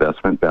in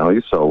investment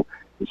value. So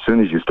as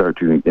soon as you start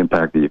to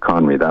impact the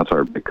economy, that's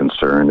our big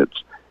concern.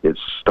 It's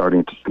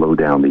starting to slow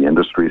down the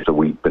industry. So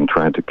we've been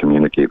trying to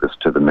communicate this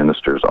to the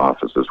minister's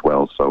office as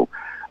well. So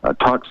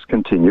talks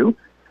continue,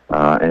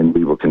 and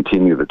we will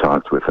continue the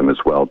talks with him as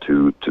well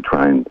to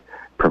try and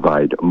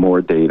provide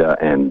more data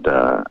and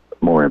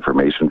more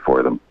information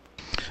for them.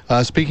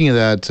 Speaking of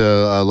that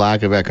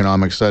lack of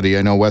economic study,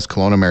 I know West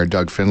Kelowna Mayor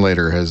Doug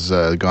Findlater has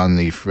gone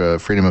the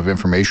Freedom of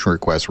Information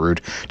request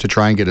route to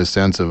try and get a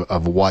sense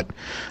of what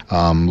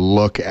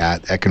look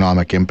at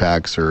economic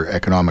impacts or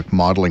economic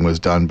modeling was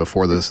done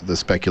before the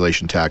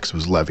speculation tax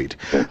was levied.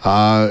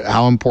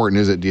 How important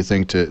is it, do you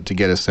think, to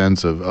get a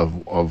sense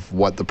of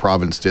what the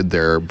province did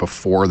there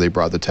before they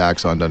brought the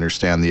tax on to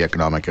understand the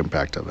economic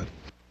impact of it?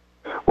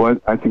 Well,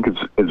 I think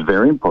it's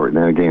very important.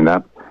 And again,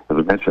 as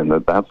I mentioned,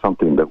 that's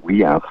something that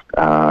we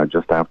asked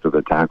just after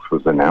the tax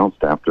was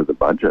announced, after the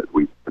budget.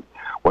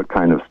 What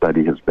kind of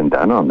study has been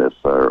done on this,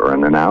 or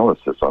an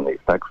analysis on the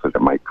effects that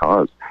it might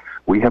cause?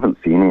 We haven't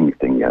seen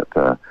anything yet.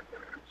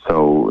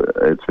 So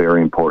it's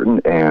very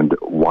important. And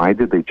why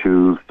did they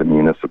choose the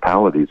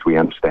municipalities? We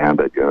understand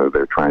that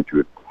they're trying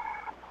to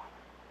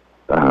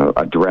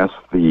address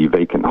the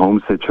vacant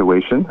home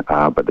situation,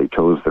 but they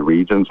chose the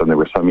regions, and there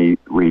were some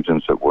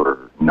regions that were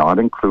not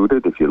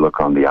included. If you look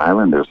on the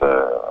island, there's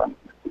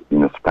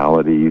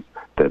municipalities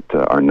that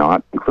are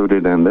not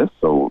included in this,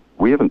 so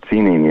we haven't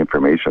seen any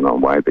information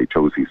on why they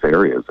chose these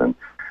areas. And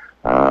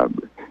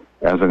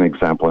as an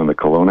example, in the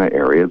Kelowna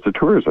area, it's a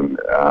tourism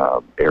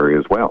area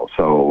as well.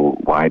 So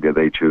why did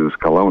they choose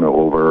Kelowna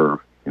over,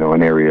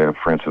 an area,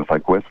 for instance,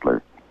 like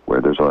Whistler,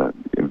 where there's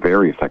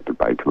very affected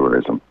by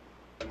tourism?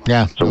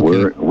 Yeah. So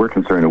okay. We're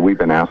concerned, and we've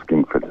been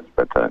asking for this,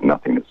 but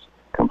nothing has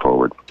come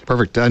forward.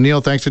 Perfect.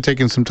 Neil, thanks for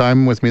taking some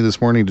time with me this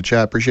morning to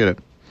chat. Appreciate it.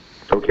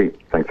 Okay.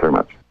 Thanks very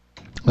much.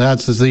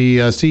 That's the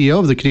CEO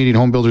of the Canadian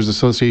Home Builders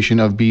Association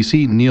of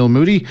BC, Neil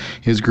Moody,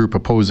 his group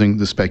opposing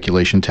the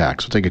speculation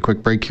tax. We'll take a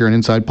quick break here on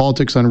Inside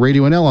Politics on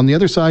Radio NL. On the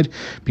other side,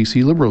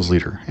 BC Liberals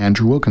leader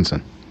Andrew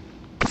Wilkinson.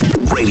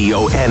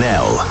 Radio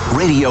NL,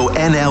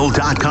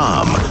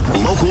 RadioNL.com.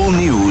 Local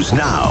news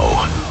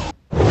now.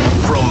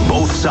 from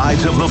both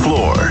sides of the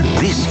floor.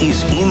 This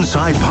is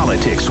Inside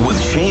Politics with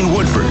Shane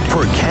Woodford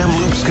for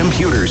Kamloops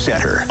Computer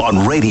Center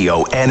on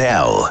Radio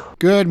NL.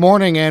 Good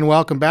morning and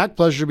welcome back.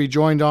 Pleasure to be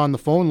joined on the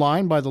phone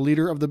line by the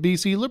leader of the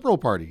BC Liberal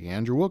Party,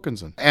 Andrew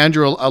Wilkinson.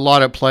 Andrew, a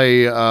lot at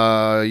play.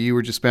 You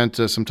were just spent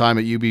some time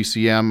at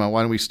UBCM.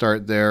 Why don't we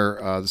start there?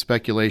 The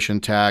speculation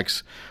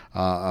tax,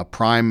 a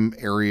prime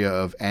area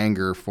of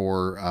anger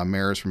for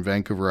mayors from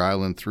Vancouver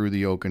Island through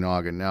the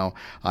Okanagan. Now,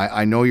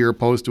 I know you're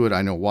opposed to it.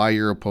 I know why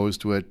you're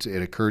opposed to it.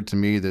 It occurred to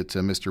me that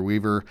Mr.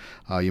 Weaver,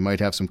 you might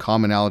have some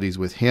commonalities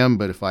with him,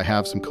 but if I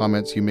have some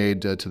comments you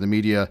made to the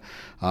media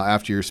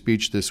after your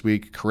speech this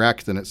week correct,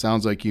 then it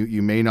sounds like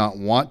you may not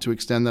want to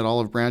extend that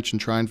olive branch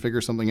and try and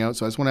figure something out.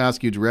 So I just want to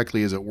ask you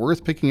directly, is it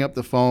worth picking up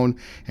the phone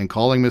and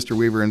calling Mr.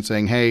 Weaver and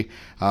saying, hey,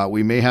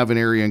 we may have an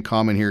area in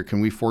common here. Can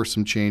we force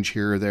some change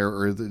here or there,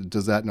 or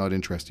does that not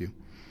interest you?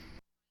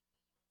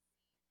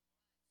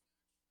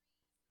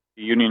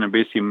 The Union of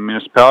BC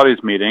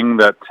Municipalities meeting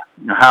that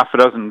half a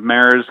dozen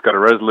mayors got a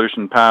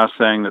resolution passed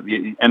saying that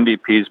the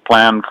NDP's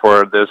plan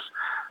for this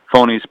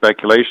phony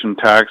speculation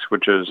tax,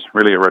 which is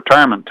really a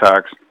retirement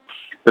tax,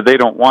 that they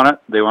don't want it.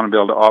 They want to be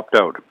able to opt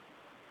out.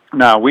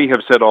 Now, we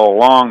have said all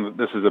along that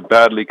this is a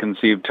badly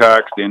conceived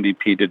tax. The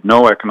NDP did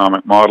no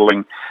economic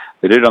modeling.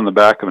 They did it on the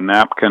back of a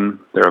napkin.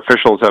 Their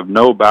officials have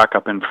no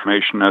backup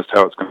information as to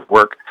how it's going to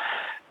work.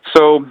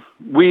 So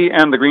we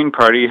and the Green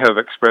Party have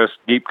expressed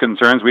deep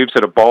concerns. We've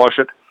said abolish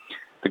it.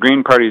 The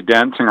Green Party is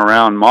dancing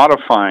around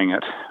modifying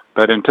it,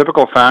 but in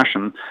typical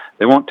fashion,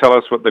 they won't tell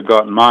us what they've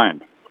got in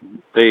mind.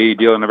 They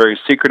deal in a very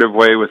secretive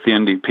way with the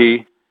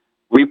NDP.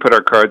 We put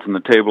our cards on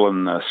the table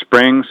in the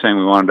spring saying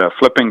we wanted a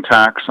flipping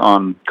tax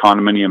on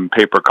condominium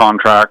paper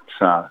contracts,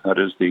 that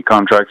is the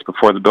contracts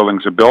before the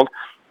buildings are built.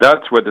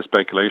 That's where the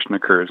speculation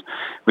occurs.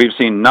 We've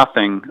seen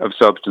nothing of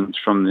substance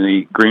from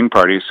the Green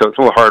Party, so it's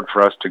a little hard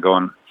for us to go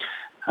and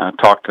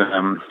talk to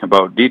them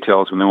about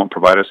details when they won't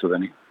provide us with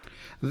any.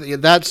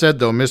 That said,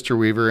 though, Mr.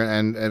 Weaver,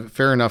 and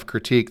fair enough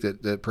critique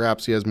that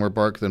perhaps he has more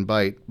bark than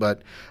bite,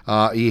 but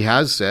he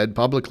has said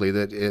publicly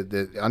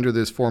that under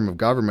this form of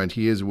government,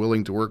 he is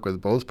willing to work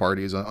with both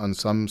parties on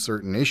some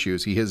certain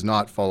issues. He has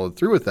not followed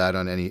through with that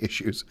on any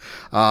issues.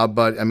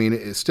 But, I mean,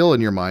 it's still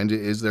in your mind,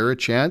 is there a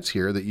chance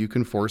here that you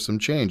can force some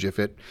change if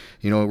it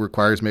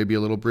requires maybe a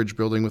little bridge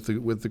building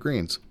with the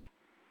Greens?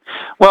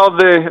 Well,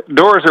 the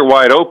doors are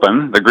wide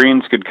open. The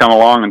Greens could come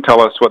along and tell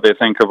us what they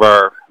think of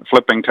our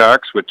flipping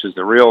tax, which is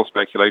the real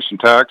speculation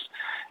tax.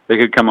 They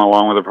could come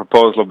along with a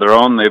proposal of their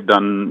own. They've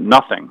done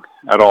nothing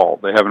at all.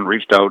 They haven't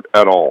reached out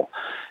at all.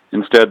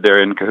 Instead,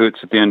 they're in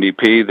cahoots with the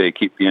NDP. They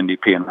keep the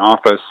NDP in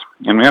office.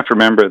 And we have to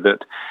remember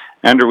that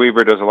Andrew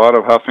Weaver does a lot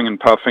of huffing and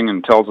puffing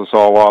and tells us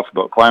all off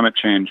about climate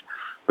change,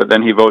 but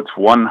then he votes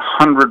 100%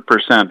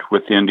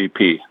 with the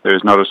NDP.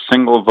 There's not a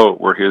single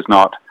vote where he has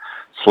not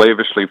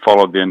slavishly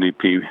followed the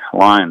NDP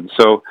line.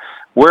 So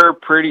we're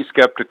pretty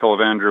skeptical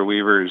of Andrew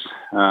Weaver's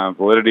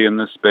validity in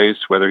this space,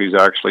 whether he's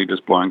actually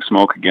just blowing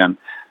smoke again.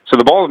 So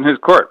the ball's in his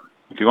court.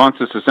 If he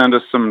wants us to send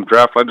us some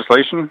draft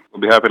legislation,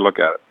 we'll be happy to look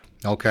at it.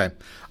 Okay.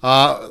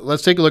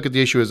 Let's take a look at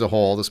the issue as a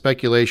whole. The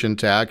speculation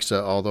tax,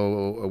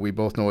 although we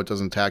both know it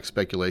doesn't tax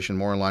speculation,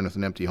 more in line with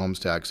an empty homes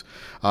tax,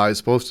 is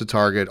supposed to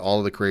target all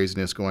of the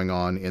craziness going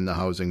on in the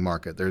housing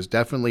market. There's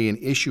definitely an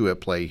issue at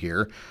play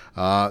here.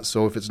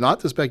 So if it's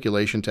not the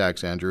speculation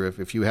tax, Andrew,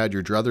 if you had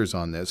your druthers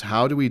on this,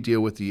 how do we deal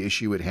with the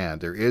issue at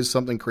hand? There is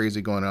something crazy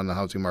going on in the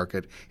housing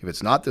market. If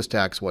it's not this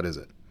tax, what is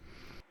it?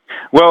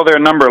 Well, there are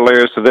a number of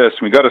layers to this.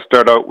 We got to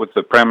start out with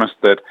the premise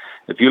that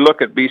if you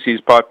look at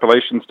BC's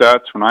population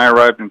stats, when I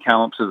arrived in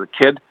Kamloops as a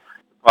kid,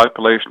 the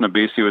population of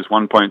BC was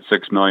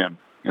 1.6 million.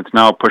 It's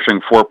now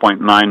pushing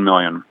 4.9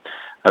 million.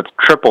 That's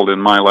tripled in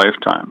my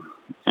lifetime.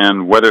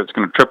 And whether it's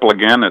going to triple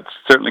again, it's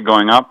certainly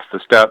going up. The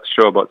stats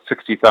show about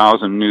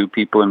 60,000 new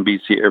people in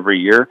BC every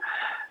year.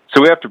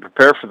 So we have to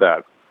prepare for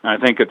that. I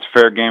think it's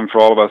fair game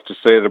for all of us to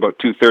say that about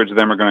two-thirds of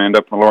them are going to end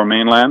up in the Lower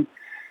Mainland.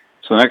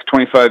 So the next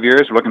 25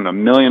 years, we're looking at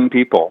 1 million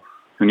people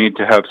who need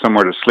to have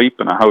somewhere to sleep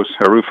and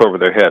a roof over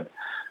their head.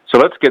 So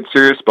let's get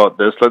serious about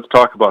this. Let's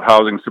talk about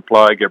housing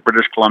supply, get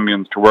British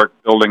Columbians to work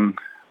building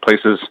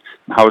places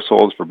and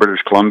households for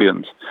British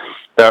Columbians.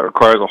 That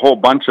requires a whole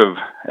bunch of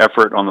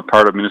effort on the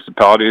part of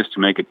municipalities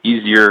to make it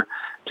easier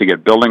to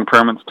get building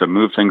permits, to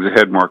move things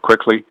ahead more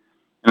quickly.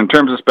 And in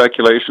terms of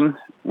speculation,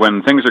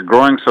 when things are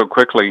growing so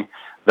quickly,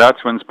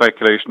 that's when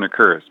speculation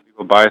occurs.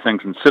 People buy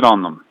things and sit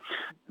on them.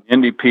 The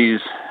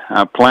NDP's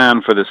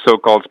plan for this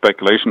so-called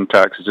speculation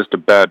tax is just a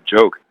bad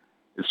joke.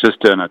 It's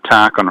just an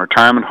attack on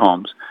retirement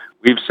homes.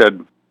 We've said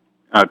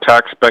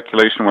tax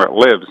speculation where it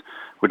lives,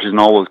 which is in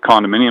all those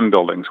condominium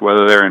buildings,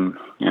 whether they're in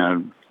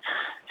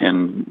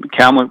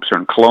Kamloops or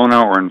in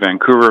Kelowna or in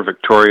Vancouver,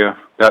 Victoria.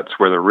 That's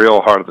where the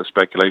real heart of the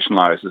speculation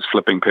lies, is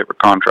flipping paper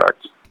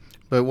contracts.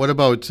 But what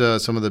about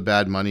some of the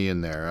bad money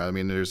in there? I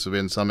mean, there's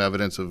been some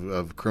evidence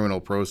of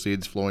criminal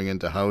proceeds flowing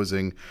into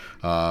housing,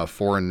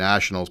 foreign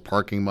nationals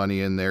parking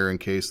money in there in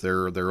case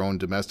their own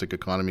domestic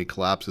economy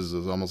collapses.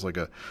 Is almost like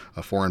a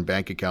foreign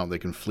bank account they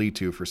can flee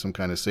to for some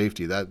kind of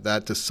safety.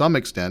 That to some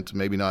extent,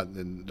 maybe not,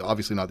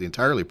 obviously not the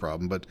entirely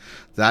problem, but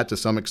that to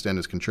some extent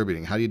is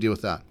contributing. How do you deal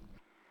with that?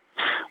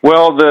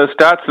 Well, the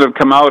stats that have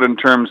come out in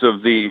terms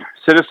of the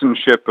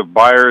citizenship of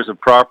buyers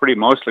of property,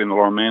 mostly in the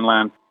Lower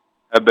Mainland,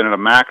 have been at a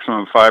maximum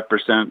of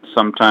 5%,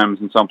 sometimes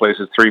in some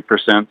places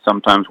 3%,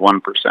 sometimes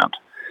 1%.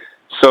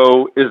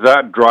 So is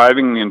that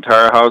driving the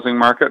entire housing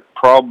market?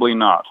 Probably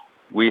not.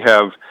 We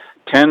have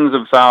tens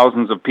of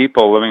thousands of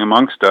people living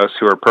amongst us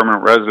who are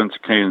permanent residents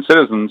of Canadian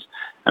citizens,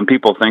 and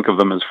people think of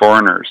them as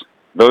foreigners.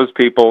 Those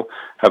people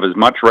have as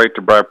much right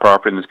to buy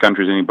property in this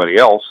country as anybody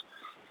else,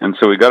 and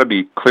so we've got to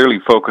be clearly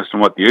focused on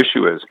what the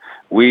issue is.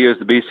 We, as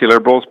the BC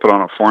Liberals, put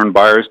on a foreign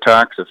buyers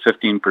tax of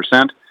 15%.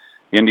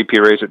 The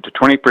NDP raised it to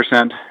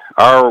 20%.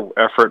 Our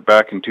effort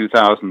back in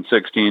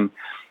 2016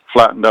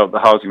 flattened out the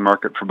housing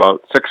market for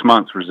about 6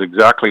 months, which is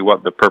exactly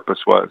what the purpose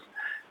was.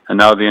 And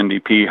now the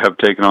NDP have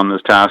taken on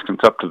this task, and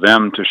it's up to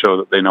them to show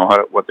that they know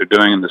what they're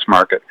doing in this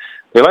market.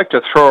 They like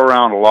to throw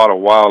around a lot of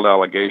wild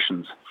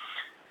allegations,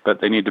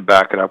 but they need to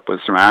back it up with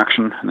some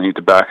action, and they need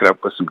to back it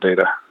up with some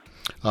data.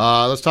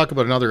 Let's talk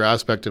about another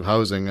aspect of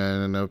housing,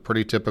 and a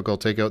pretty typical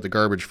Take Out the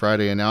Garbage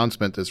Friday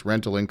announcement. This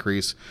rental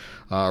increase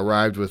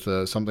arrived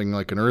with something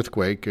like an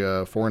earthquake,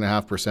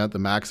 4.5%, the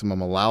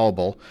maximum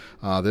allowable.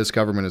 This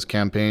government has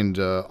campaigned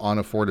on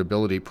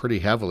affordability pretty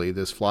heavily.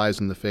 This flies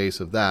in the face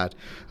of that.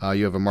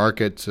 You have a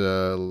market,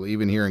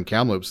 even here in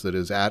Kamloops, that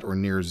is at or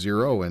near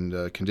zero,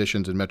 and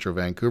conditions in Metro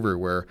Vancouver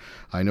where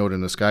I noted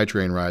in a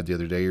SkyTrain ride the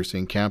other day, you're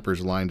seeing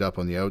campers lined up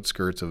on the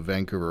outskirts of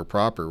Vancouver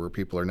proper, where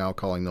people are now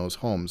calling those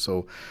homes.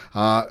 So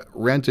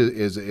rent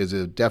is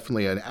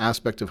definitely an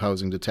aspect of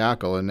housing to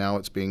tackle, and now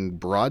it's being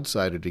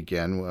broadsided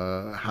again.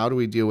 How do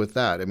we deal with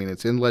that? I mean,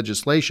 it's in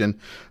legislation.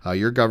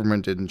 Your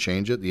government didn't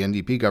change it. The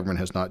NDP government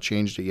has not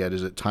changed it yet.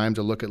 Is it time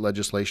to look at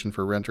legislation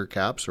for renter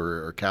caps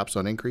or caps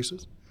on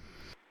increases?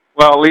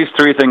 Well, at least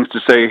three things to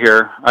say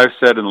here. I've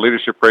said in the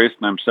leadership race,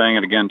 and I'm saying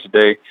it again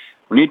today,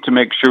 we need to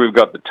make sure we've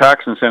got the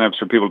tax incentives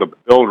for people to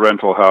build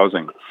rental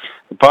housing.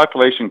 The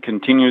population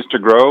continues to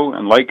grow,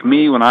 and like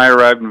me, when I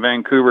arrived in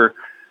Vancouver,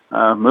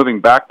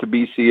 moving back to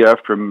BC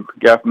after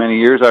many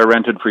years, I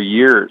rented for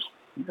years.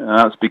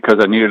 That's because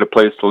I needed a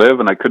place to live,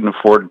 and I couldn't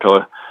afford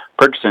to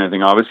purchase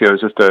anything. Obviously, I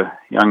was just a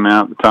young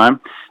man at the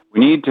time. We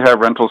need to have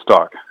rental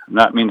stock, and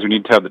that means we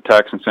need to have the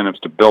tax incentives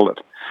to build it.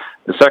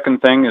 The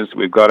second thing is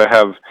we've got to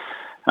have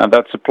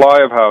that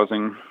supply of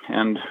housing,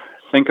 and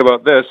think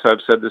about this. I've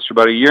said this for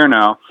about a year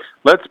now.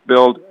 Let's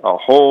build a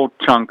whole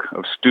chunk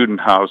of student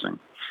housing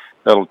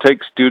that'll take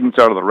students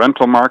out of the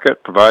rental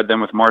market, provide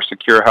them with more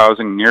secure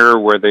housing nearer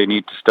where they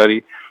need to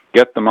study,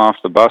 get them off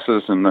the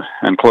buses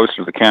and closer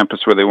to the campus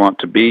where they want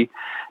to be,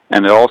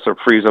 and it also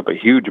frees up a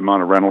huge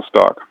amount of rental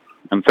stock.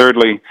 And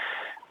thirdly,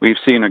 we've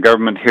seen a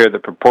government here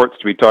that purports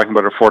to be talking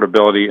about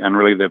affordability, and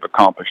really they've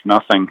accomplished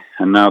nothing,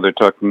 and now they're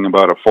talking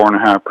about a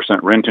 4.5%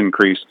 rent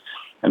increase,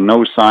 and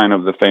no sign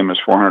of the famous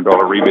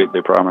 $400 rebate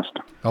they promised.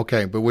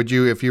 Okay, but would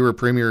you, if you were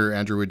Premier,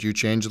 Andrew, would you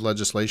change the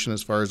legislation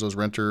as far as those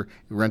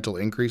rental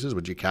increases?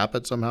 Would you cap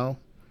it somehow?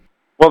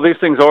 Well, these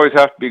things always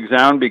have to be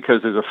examined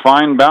because there's a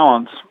fine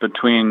balance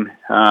between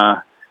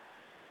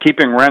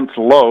keeping rents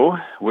low,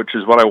 which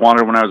is what I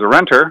wanted when I was a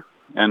renter,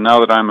 and now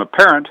that I'm a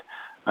parent,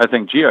 I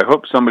think, gee, I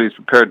hope somebody's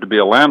prepared to be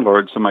a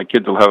landlord so my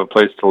kids will have a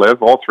place to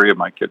live. All three of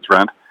my kids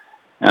rent.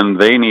 And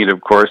they need,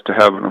 of course, to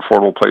have an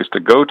affordable place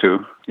to go to.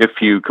 If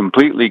you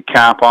completely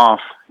cap off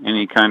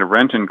any kind of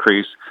rent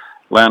increase,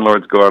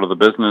 landlords go out of the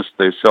business,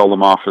 they sell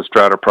them off as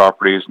strata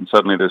properties, and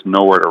suddenly there's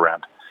nowhere to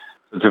rent.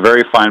 It's a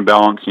very fine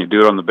balance, and you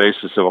do it on the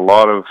basis of a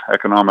lot of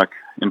economic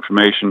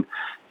information.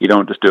 You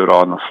don't just do it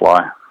all on the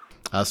fly.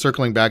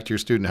 Circling back to your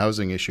student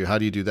housing issue, how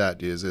do you do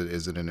that? Is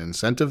it an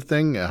incentive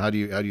thing? How do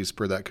you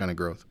spur that kind of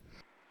growth?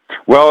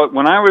 Well,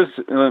 when I was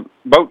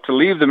about to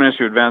leave the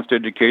Ministry of Advanced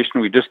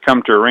Education, we just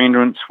come to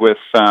arrangements with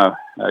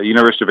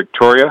University of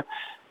Victoria.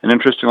 And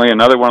interestingly,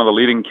 another one of the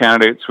leading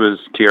candidates was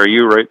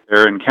TRU right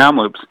there in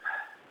Kamloops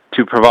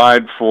to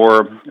provide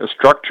for a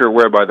structure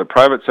whereby the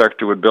private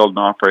sector would build and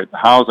operate the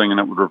housing, and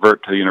it would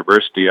revert to the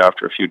university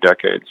after a few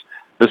decades.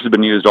 This has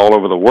been used all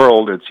over the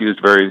world. It's used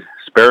very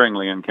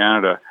sparingly in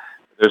Canada.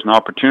 There's an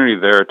opportunity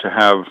there to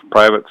have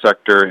private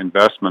sector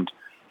investment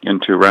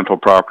into rental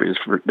properties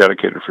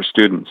dedicated for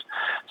students.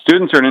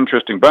 Students are an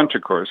interesting bunch,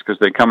 of course, because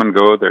they come and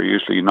go. They're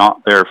usually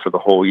not there for the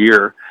whole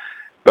year,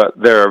 but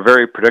they're a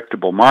very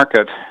predictable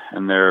market,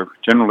 and they're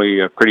generally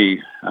a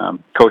pretty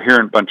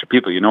coherent bunch of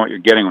people. You know what you're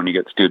getting when you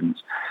get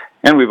students.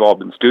 And we've all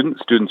been students.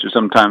 Students are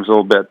sometimes a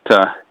little bit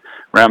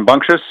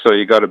rambunctious, so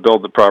you got to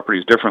build the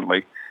properties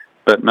differently.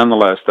 But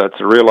nonetheless, that's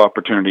a real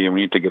opportunity, and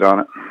we need to get on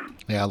it.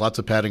 Yeah, lots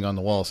of padding on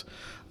the walls.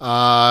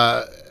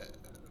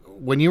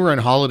 When you were on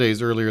holidays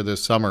earlier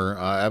this summer,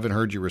 I haven't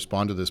heard you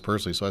respond to this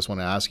personally, so I just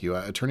want to ask you.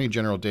 Attorney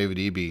General David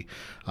Eby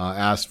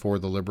asked for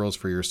the Liberals,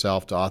 for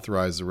yourself, to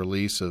authorize the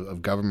release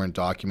of government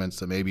documents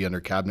that may be under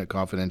cabinet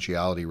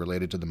confidentiality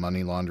related to the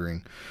money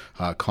laundering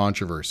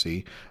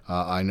controversy.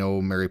 I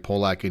know Mary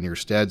Polak in your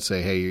stead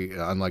say, hey,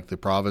 unlike the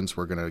province,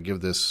 we're going to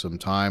give this some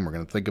time, we're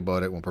going to think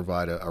about it, we'll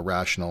provide a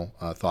rational,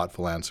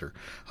 thoughtful answer.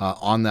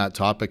 On that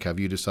topic, have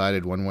you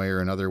decided one way or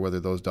another whether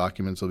those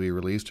documents will be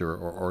released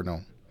or no?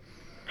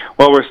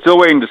 Well, we're still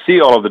waiting to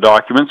see all of the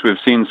documents. We've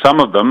seen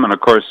some of them, and of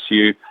course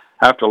you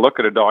have to look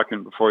at a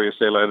document before you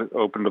say let it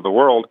open to the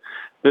world.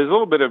 There's a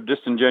little bit of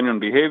disingenuous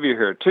behavior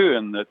here, too,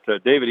 in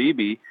that David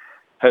Eby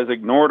has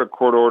ignored a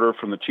court order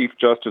from the Chief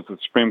Justice of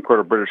the Supreme Court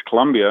of British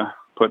Columbia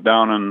put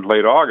down in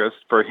late August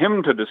for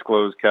him to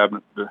disclose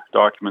cabinet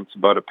documents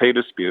about a pay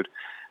dispute.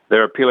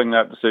 They're appealing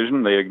that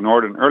decision. They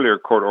ignored an earlier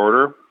court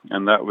order,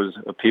 and that was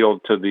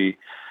appealed to the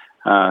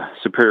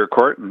Superior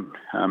Court, and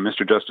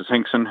Mr. Justice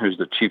Hinkson, who's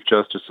the Chief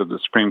Justice of the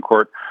Supreme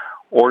Court,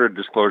 ordered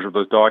disclosure of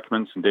those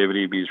documents, and David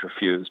Eby's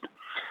refused.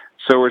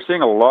 So we're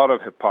seeing a lot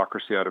of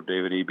hypocrisy out of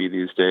David Eby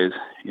these days.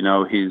 You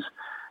know, he's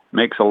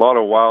makes a lot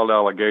of wild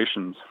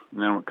allegations,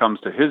 and then when it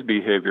comes to his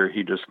behavior,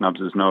 he just snubs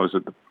his nose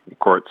at the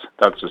courts.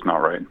 That's just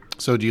not right.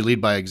 So do you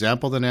lead by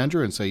example then,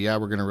 Andrew, and say, yeah,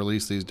 we're going to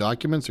release these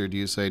documents, or do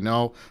you say,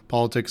 no,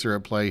 politics are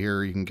at play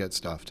here, you can get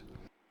stuffed?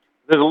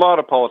 There's a lot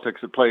of politics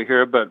at play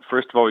here, but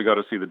first of all, we got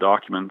to see the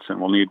documents, and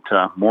we'll need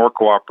more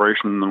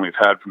cooperation than we've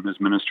had from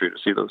his ministry to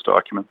see those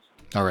documents.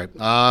 All right.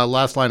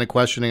 Last line of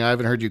questioning. I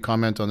haven't heard you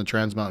comment on the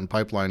Trans Mountain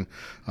Pipeline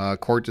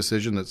court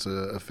decision that's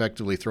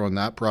effectively thrown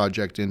that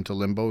project into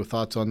limbo.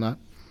 Thoughts on that?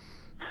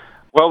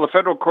 Well, the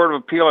Federal Court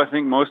of Appeal, I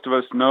think most of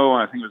us know,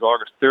 I think it was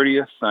August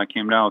 30th,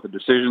 came down with a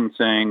decision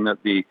saying that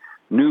the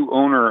new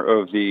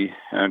owner of the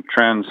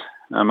Trans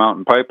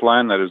Mountain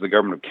Pipeline, that is the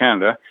Government of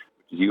Canada,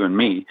 which is you and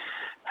me,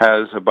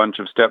 has a bunch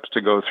of steps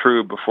to go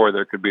through before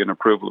there could be an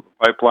approval of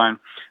the pipeline.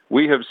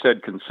 We have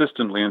said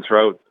consistently and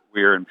throughout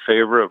we are in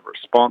favor of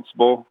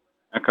responsible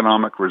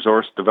economic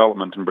resource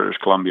development in British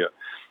Columbia.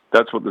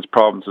 That's what this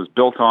province is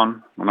built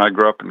on. When I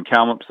grew up in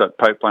Kamloops, that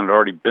pipeline had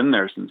already been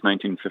there since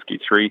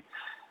 1953.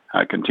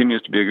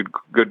 Continues to be a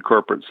good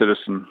corporate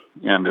citizen,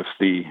 and if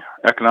the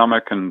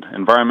economic and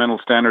environmental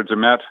standards are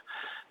met,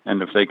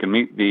 and if they can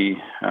meet the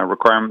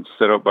requirements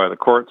set out by the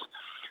courts,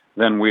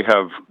 then we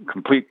have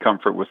complete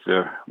comfort with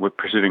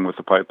proceeding with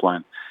the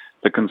pipeline.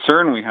 The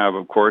concern we have,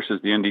 of course,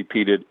 is the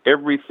NDP did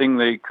everything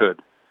they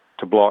could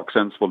to block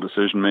sensible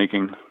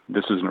decision-making.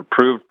 This is an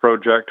approved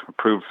project,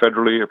 approved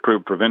federally,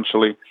 approved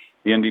provincially.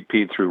 The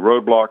NDP threw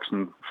roadblocks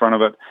in front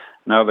of it.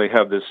 Now they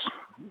have this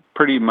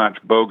pretty much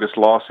bogus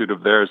lawsuit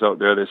of theirs out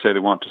there. They say they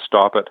want to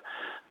stop it.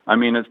 I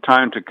mean, it's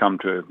time to come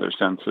to their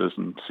senses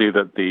and see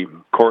that the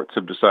courts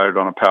have decided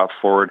on a path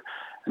forward,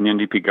 and the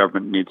NDP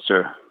government needs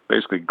to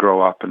basically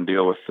grow up and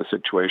deal with the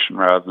situation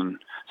rather than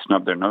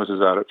snub their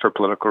noses at it for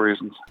political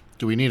reasons.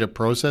 Do we need a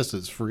process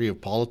that's free of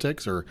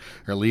politics, or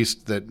at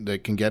least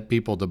that can get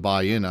people to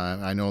buy in?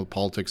 I know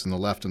politics on the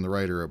left and the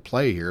right are at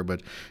play here,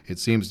 but it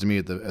seems to me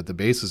at the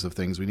basis of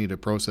things, we need a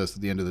process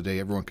at the end of the day.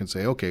 Everyone can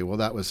say, okay, well,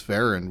 that was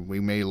fair, and we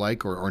may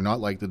like or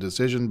not like the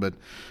decision, but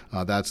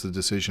that's the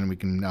decision. We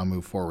can now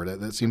move forward.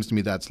 That seems to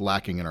me that's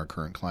lacking in our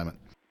current climate.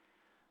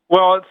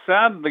 Well, it's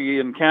sadly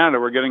in Canada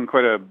we're getting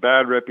quite a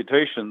bad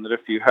reputation that if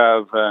you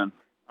have an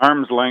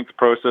arm's length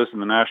process in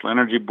the National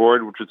Energy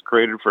Board, which was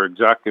created for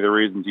exactly the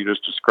reasons you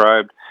just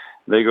described,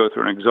 they go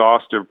through an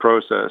exhaustive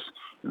process,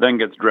 then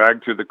gets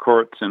dragged through the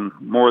courts in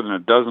more than a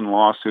dozen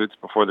lawsuits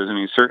before there's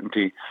any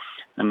certainty.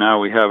 And now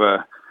we have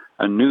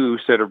a new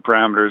set of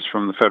parameters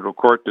from the federal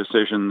court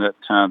decision that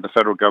the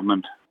federal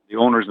government, the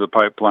owners of the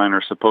pipeline,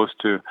 are supposed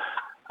to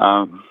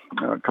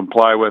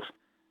comply with.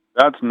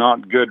 That's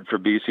not good for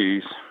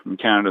BC's and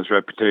Canada's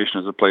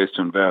reputation as a place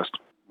to invest.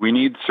 We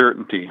need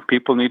certainty.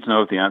 People need to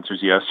know if the answer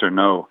is yes or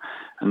no.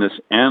 And this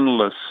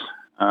endless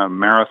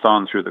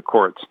marathon through the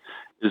courts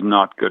is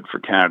not good for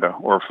Canada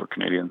or for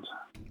Canadians.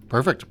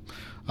 Perfect.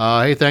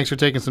 Hey, thanks for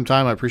taking some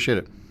time. I appreciate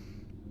it.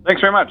 Thanks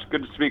very much.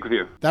 Good to speak with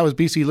you. That was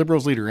BC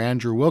Liberals leader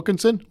Andrew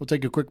Wilkinson. We'll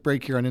take a quick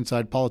break here on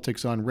Inside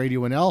Politics on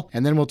Radio NL,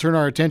 and then we'll turn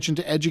our attention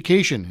to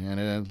education and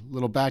a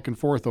little back and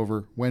forth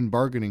over when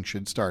bargaining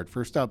should start.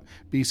 First up,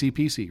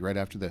 BCPC right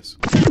after this.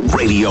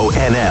 Radio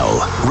NL,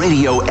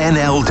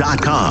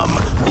 RadioNL.com.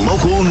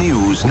 Local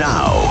news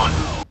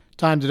now.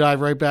 Time to dive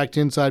right back to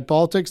Inside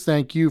Politics.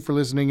 Thank you for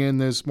listening in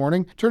this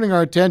morning. Turning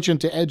our attention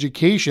to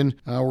education,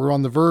 we're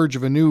on the verge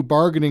of a new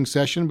bargaining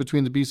session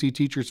between the BC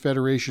Teachers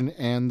Federation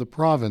and the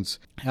province.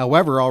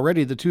 However,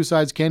 already the two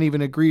sides can't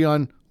even agree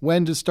on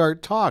when to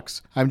start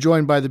talks. I'm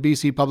joined by the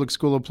BC Public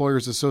School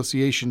Employers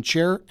Association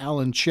Chair,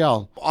 Alan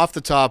Chell. Off the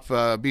top,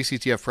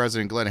 BCTF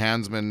President Glenn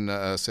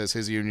Hansman says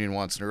his union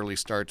wants an early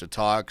start to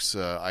talks,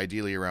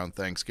 ideally around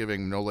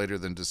Thanksgiving, no later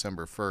than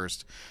December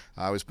 1st.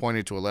 I was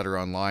pointing to a letter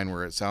online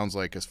where it sounds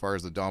like, as far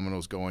as the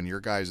dominoes go on your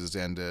guys'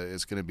 end,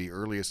 it's going to be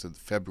earliest of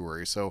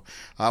February. So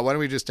why don't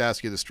we just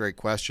ask you the straight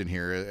question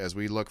here as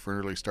we look for an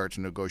early start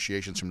to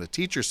negotiations from the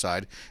teacher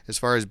side. As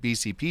far as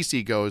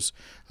BCPC goes,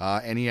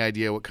 any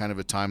idea what kind of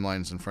a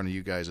timelines and front of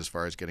you guys as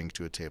far as getting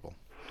to a table?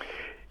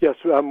 Yes,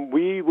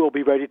 we will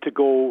be ready to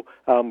go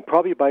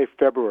probably by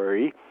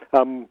February.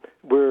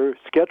 We're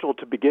scheduled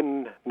to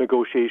begin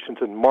negotiations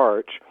in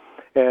March,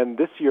 and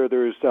this year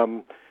there's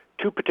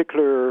two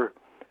particular,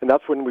 and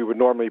that's when we would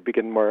normally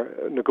begin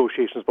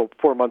negotiations, about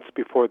 4 months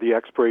before the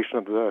expiration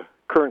of the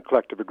current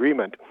collective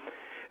agreement.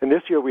 And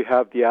this year we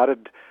have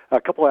a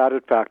couple of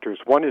added factors.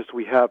 One is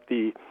we have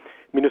the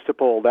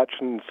municipal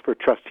elections for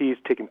trustees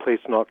taking place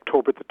on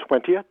October the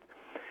 20th,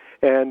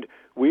 and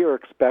we are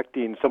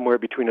expecting somewhere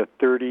between a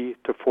 30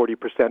 to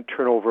 40%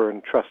 turnover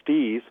in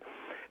trustees.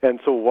 And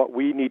so what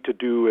we need to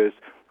do is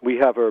we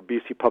have our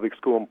BC Public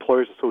School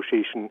Employers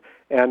Association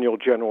annual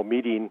general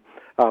meeting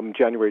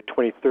January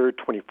 23rd,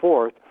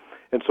 24th.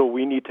 And so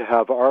we need to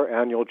have our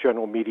annual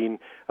general meeting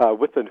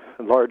with a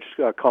large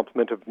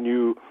complement of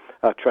new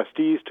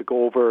trustees to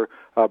go over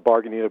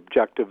bargaining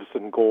objectives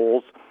and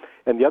goals.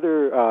 And the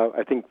other,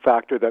 I think,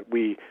 factor that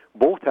we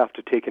both have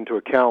to take into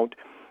account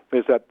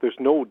is that there's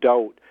no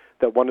doubt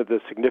that one of the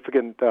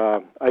significant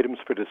items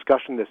for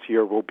discussion this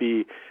year will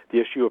be the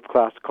issue of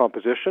class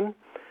composition.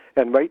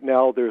 And right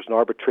now there's an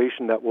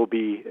arbitration that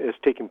is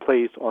taking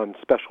place on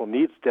special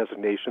needs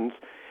designations,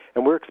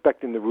 and we're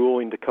expecting the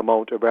ruling to come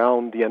out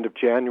around the end of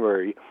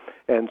January.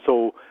 And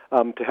so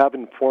to have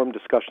informed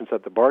discussions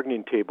at the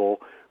bargaining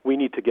table, we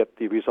need to get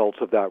the results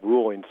of that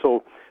ruling.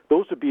 So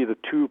those would be the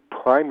two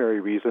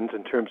primary reasons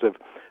in terms of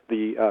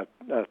the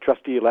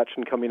trustee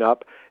election coming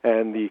up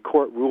and the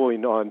court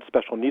ruling on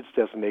special needs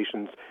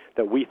designations,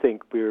 that we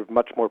think we're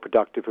much more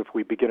productive if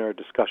we begin our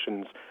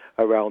discussions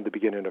around the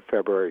beginning of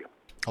February.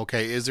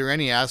 Okay. Is there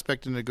any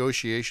aspect of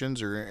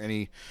negotiations or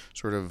any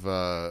sort of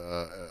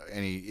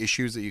any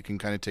issues that you can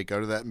kind of take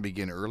out of that and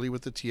begin early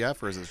with the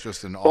TF, or is it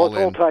just an all-in?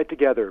 Well, it's all tied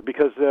together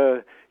because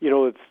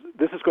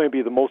this is going to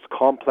be the most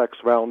complex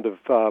round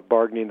of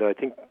bargaining that I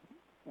think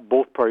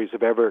both parties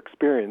have ever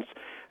experienced,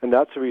 and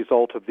that's a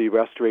result of the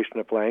restoration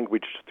of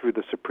language through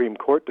the Supreme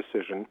Court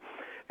decision.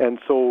 And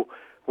so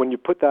when you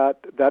put that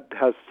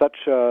has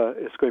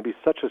it's going to be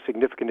such a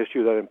significant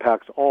issue that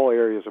impacts all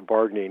areas of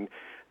bargaining,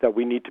 that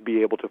we need to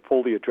be able to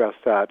fully address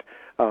that.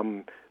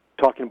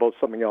 Talking about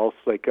something else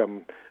like,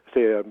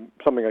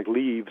 something like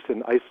leaves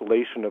in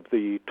isolation of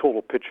the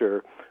total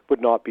picture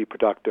would not be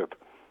productive.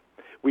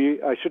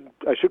 I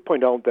should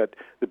point out that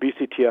the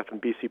BCTF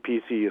and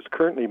BCPC is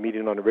currently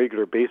meeting on a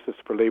regular basis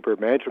for labor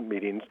management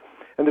meetings,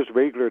 and there's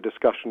regular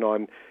discussion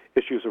on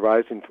issues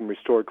arising from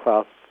restored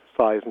class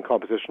size and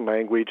composition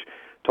language,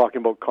 talking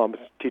about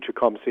teacher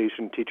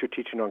compensation, teacher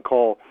teaching on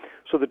call.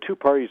 So the two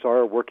parties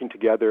are working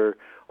together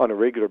on a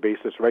regular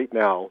basis right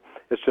now.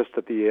 It's just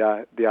that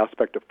the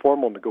aspect of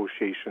formal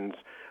negotiations,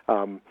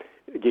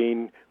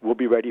 again, we'll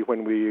be ready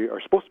when we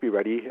are supposed to be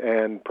ready,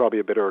 and probably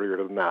a bit earlier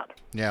than that.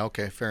 Yeah,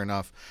 okay, fair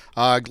enough.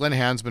 Glenn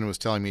Hansman was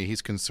telling me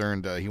he's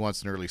concerned he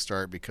wants an early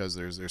start because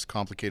there's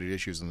complicated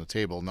issues on the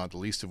table, not the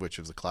least of which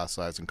is the class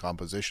size and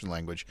composition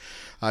language.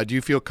 Do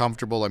you feel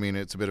comfortable? I mean,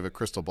 it's a bit of a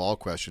crystal ball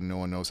question. No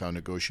one knows how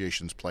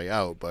negotiations play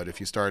out, but if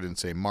you start in,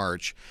 say,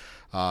 March,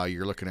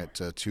 you're looking at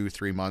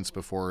 2-3 months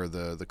before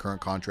the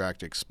current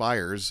contract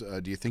expires.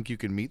 Do you think you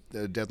can meet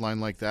a deadline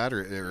like that,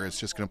 or it's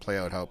just going to play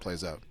out how it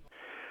plays out?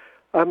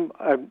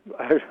 I've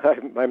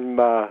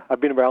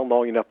been around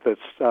long enough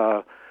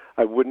that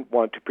I wouldn't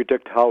want to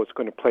predict how it's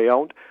going to play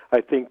out. I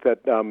think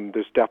that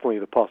there's definitely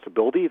the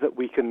possibility that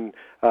we can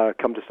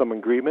come to some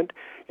agreement.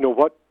 You know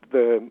what?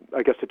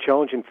 I guess the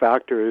challenging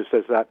factor is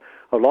that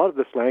a lot of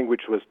this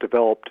language was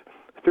developed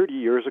 30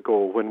 years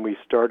ago when we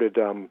started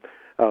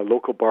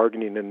local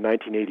bargaining in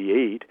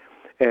 1988.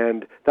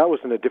 And that was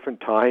in a different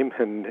time,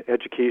 and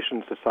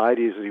education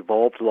society has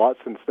evolved a lot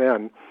since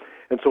then.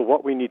 And so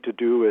what we need to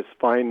do is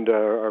find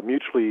our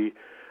mutually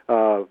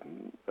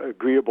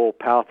agreeable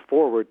path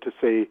forward to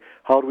say,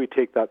 how do we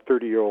take that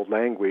 30-year-old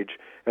language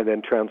and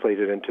then translate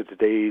it into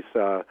today's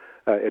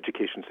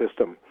education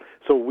system?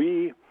 So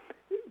we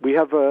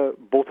have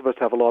both of us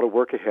have a lot of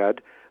work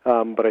ahead,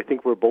 but I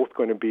think we're both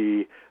going to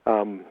be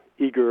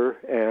eager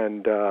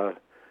and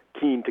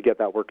keen to get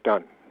that work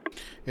done.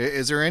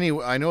 Is there any?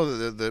 I know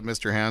that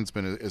Mr.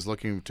 Hansman is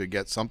looking to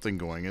get something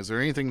going. Is there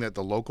anything that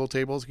the local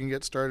tables can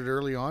get started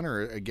early on,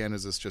 or again,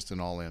 is this just an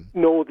all-in?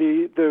 No,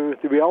 the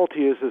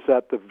reality is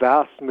that the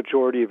vast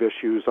majority of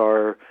issues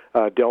are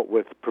dealt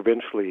with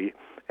provincially,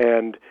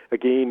 and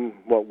again,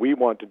 what we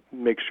want to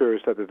make sure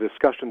is that the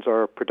discussions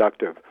are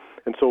productive.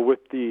 And so, with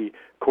the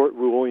court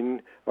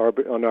ruling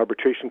on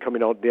arbitration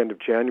coming out at the end of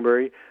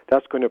January,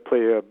 that's going to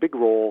play a big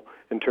role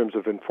in terms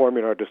of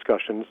informing our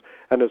discussions,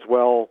 and as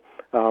well.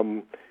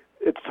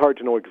 It's hard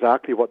to know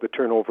exactly what the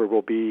turnover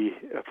will be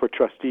for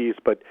trustees,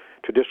 but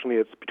traditionally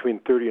it's between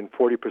 30 and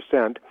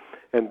 40%.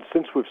 And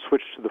since we've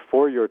switched to the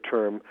 4-year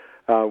term,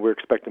 we're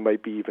expecting it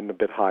might be even a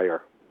bit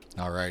higher.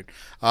 All right.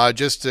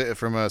 Just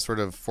from a sort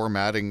of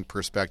formatting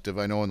perspective,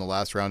 I know in the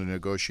last round of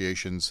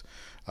negotiations,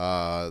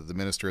 the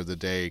minister of the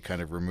day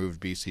kind of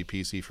removed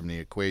BCPC from the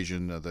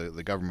equation.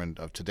 The government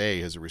of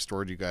today has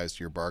restored you guys to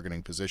your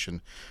bargaining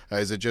position.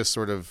 Is it just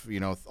sort of,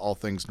 all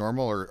things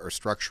normal, or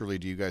structurally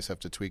do you guys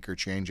have to tweak or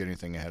change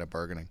anything ahead of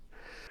bargaining?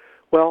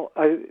 Well,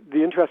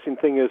 the interesting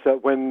thing is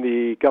that when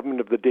the government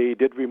of the day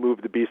did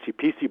remove the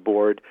BCPC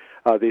board,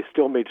 they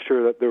still made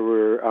sure that there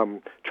were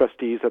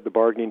trustees at the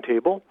bargaining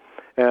table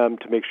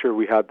to make sure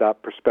we had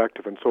that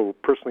perspective. And so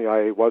personally,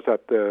 I was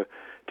at the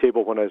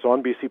table when I was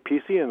on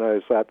BCPC, and I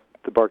was at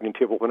the bargaining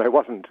table when I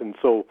wasn't. And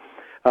so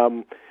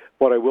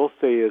what I will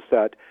say is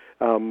that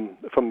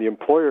from the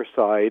employer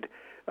side,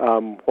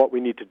 what we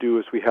need to do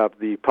is we have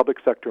the Public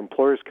Sector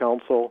Employers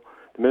Council,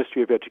 the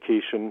Ministry of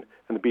Education,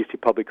 and the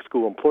BC Public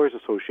School Employers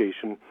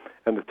Association,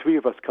 and the three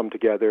of us come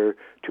together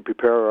to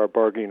prepare our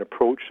bargaining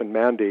approach and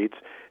mandates,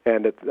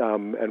 and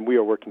we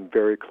are working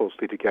very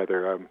closely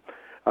together.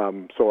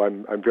 So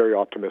I'm very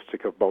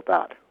optimistic about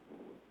that.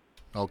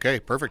 Okay,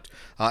 perfect.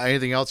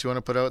 Anything else you want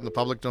to put out in the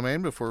public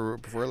domain before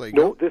I let you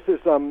go? No, this is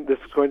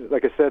going.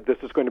 Like I said, this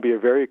is going to be a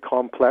very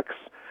complex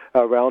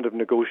round of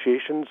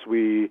negotiations.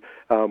 We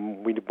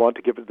want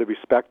to give it the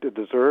respect it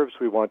deserves.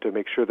 We want to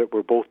make sure that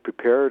we're both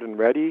prepared and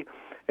ready,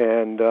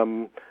 and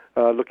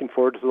looking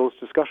forward to those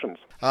discussions.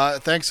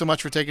 Thanks so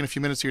much for taking a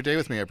few minutes of your day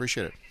with me. I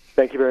appreciate it.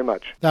 Thank you very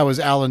much. That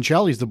was Alan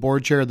Chell. He's the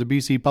board chair of the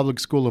BC Public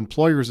School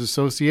Employers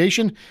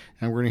Association.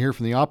 And we're going to hear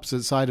from the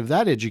opposite side of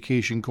that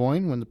education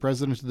coin when the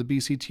president of the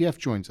BCTF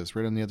joins us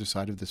right on the other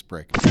side of this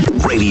break.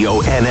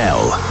 Radio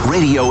NL,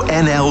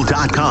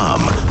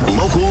 RadioNL.com.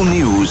 Local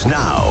news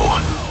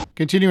now.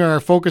 Continuing our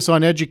focus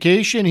on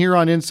education here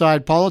on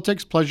Inside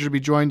Politics, pleasure to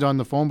be joined on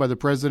the phone by the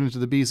president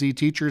of the BC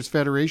Teachers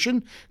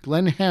Federation,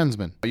 Glenn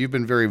Hansman. You've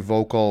been very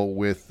vocal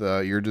with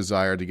your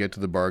desire to get to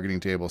the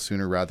bargaining table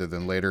sooner rather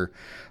than later,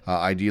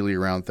 ideally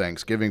around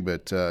Thanksgiving,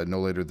 but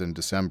no later than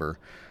December.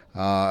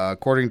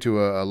 According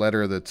to a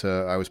letter that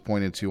I was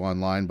pointed to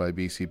online by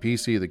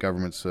BCPC, the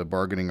government's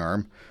bargaining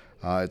arm,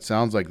 it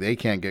sounds like they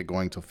can't get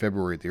going till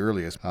February at the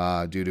earliest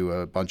due to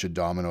a bunch of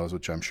dominoes,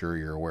 which I'm sure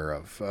you're aware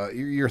of.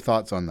 Your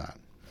thoughts on that?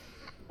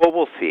 Well,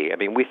 we'll see. I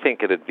mean, we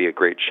think it'd be a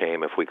great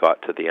shame if we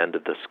got to the end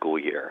of the school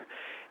year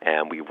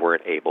and we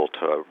weren't able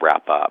to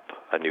wrap up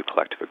a new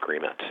collective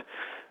agreement.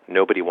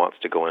 Nobody wants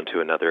to go into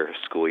another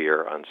school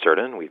year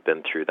uncertain. We've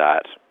been through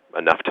that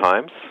enough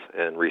times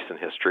in recent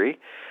history.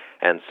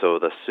 And so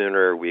the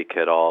sooner we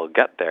could all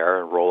get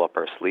there and roll up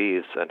our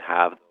sleeves and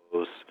have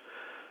those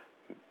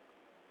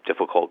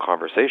difficult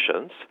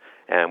conversations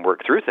and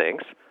work through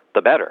things,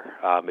 the better,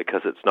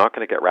 because it's not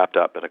going to get wrapped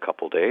up in a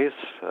couple days.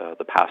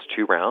 The past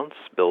two rounds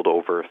build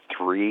over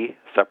 3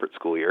 separate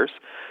school years.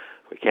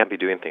 We can't be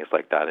doing things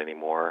like that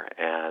anymore,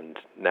 and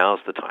now's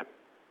the time.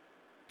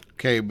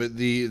 Okay, but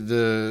the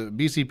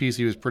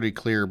BCPC was pretty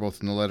clear,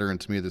 both in the letter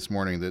and to me this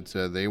morning,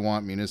 that they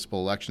want municipal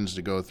elections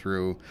to go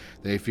through.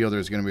 They feel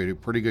there's going to be a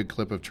pretty good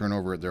clip of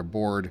turnover at their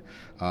board.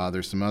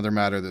 There's some other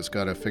matter that's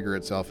got to figure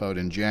itself out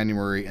in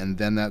January, and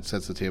then that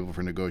sets the table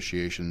for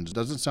negotiations.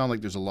 Doesn't sound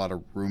like there's a lot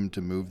of room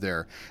to move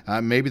there.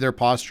 Maybe they're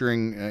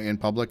posturing in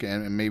public,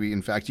 and maybe,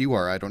 in fact, you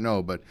are. I don't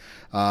know. But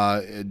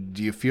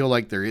do you feel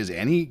like there is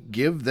any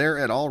give there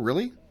at all,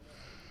 really?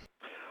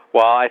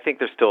 Well, I think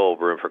there's still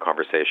room for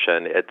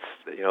conversation.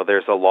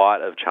 There's a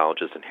lot of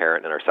challenges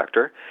inherent in our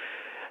sector,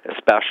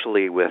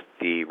 especially with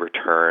the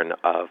return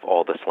of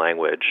all this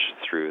language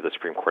through the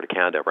Supreme Court of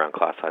Canada around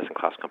class size and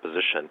class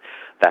composition.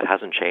 That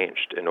hasn't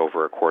changed in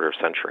over a quarter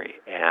century.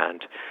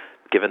 And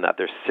given that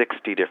there's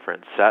 60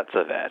 different sets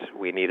of it,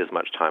 we need as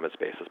much time and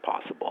space as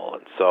possible.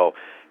 And so,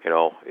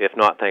 if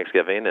not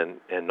Thanksgiving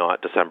and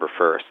not December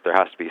 1st, there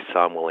has to be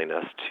some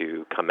willingness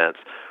to commence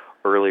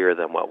earlier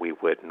than what we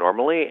would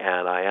normally,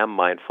 and I am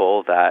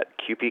mindful that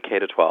CUPE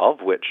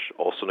K-12, which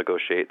also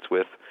negotiates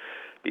with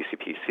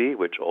BCPC,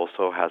 which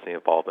also has the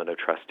involvement of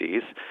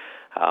trustees,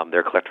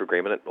 their collective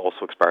agreement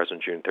also expires on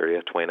June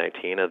 30th,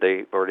 2019, and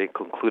they've already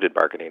concluded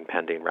bargaining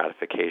pending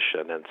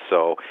ratification, and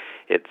so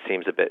it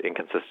seems a bit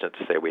inconsistent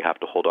to say we have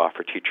to hold off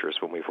for teachers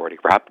when we've already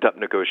wrapped up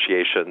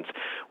negotiations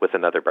with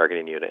another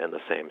bargaining unit in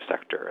the same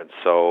sector, and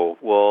so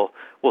we'll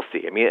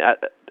see. I mean,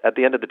 at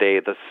the end of the day,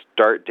 the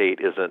start date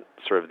isn't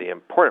sort of the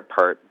important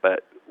part,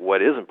 but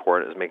what is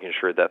important is making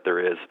sure that there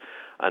is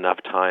enough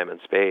time and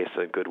space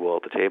and goodwill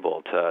at the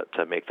table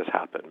to make this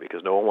happen,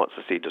 because no one wants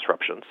to see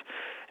disruptions.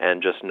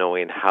 And just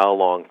knowing how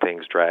long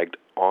things dragged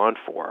on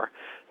for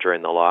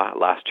during the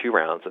last 2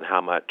 rounds and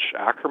how much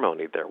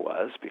acrimony there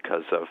was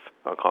because of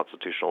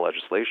unconstitutional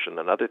legislation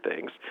and other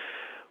things,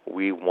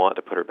 we want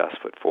to put our best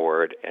foot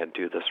forward and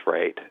do this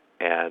right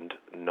and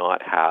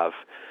not have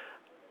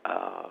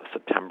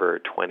September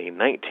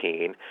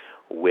 2019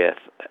 with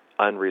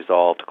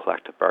unresolved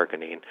collective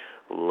bargaining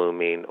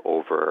looming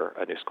over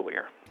a new school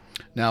year.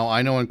 Now,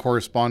 I know in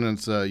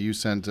correspondence you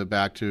sent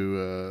back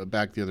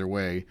the other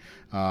way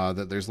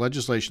that there's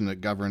legislation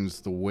that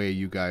governs the way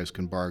you guys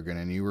can bargain,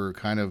 and you were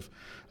kind of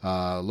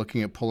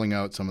looking at pulling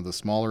out some of the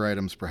smaller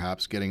items,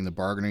 perhaps getting the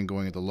bargaining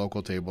going at the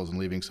local tables and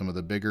leaving some of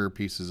the bigger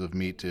pieces of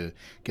meat to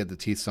get the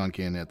teeth sunk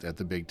in at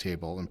the big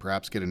table, and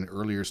perhaps get an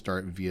earlier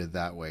start via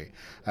that way.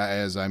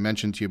 As I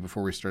mentioned to you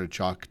before we started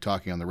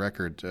talking on the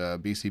record,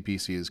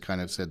 BCPC has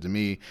kind of said to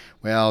me,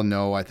 well,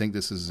 no, I think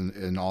this is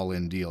an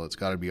all-in deal. It's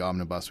got to be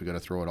omnibus. We've got to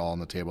throw it all on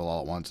the table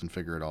all at once and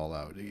figure it all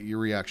out. Your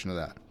reaction to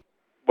that?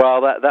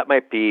 Well, that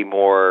might be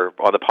more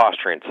on the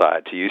posturing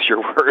side, to use your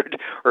word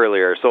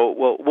earlier. So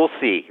we'll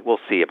see. We'll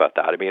see about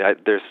that. I mean,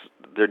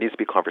 there needs to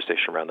be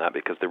conversation around that,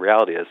 because the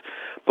reality is,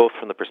 both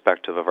from the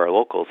perspective of our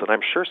locals, and I'm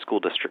sure school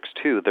districts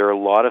too, there are a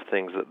lot of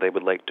things that they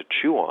would like to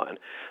chew on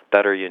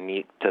that are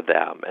unique to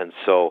them. And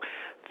so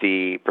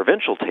the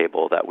provincial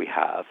table that we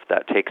have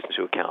that takes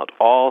into account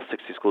all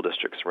 60 school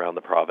districts around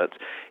the province,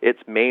 its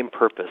main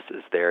purpose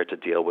is there to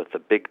deal with the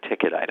big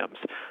ticket items,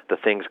 the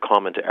things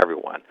common to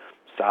everyone: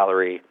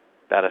 salary,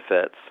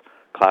 benefits,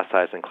 class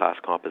size and class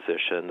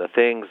composition, the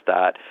things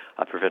that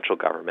a provincial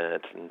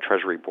government and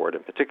Treasury Board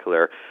in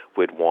particular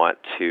would want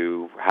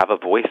to have a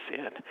voice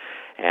in,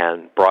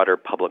 and broader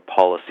public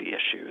policy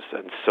issues.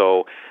 And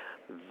so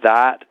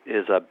that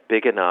is a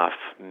big enough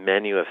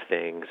menu of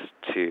things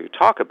to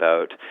talk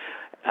about.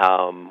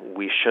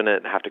 We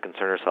shouldn't have to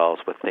concern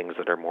ourselves with things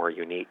that are more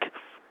unique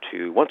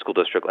to one school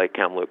district, like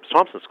Kamloops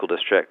Thompson school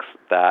districts,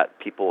 that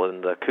people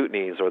in the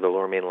Kootenays or the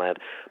Lower Mainland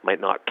might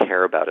not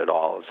care about at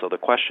all. And so the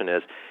question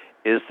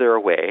is there a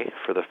way,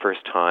 for the first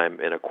time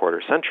in a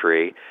quarter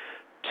century,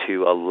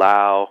 to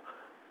allow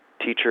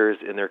teachers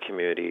in their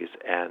communities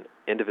and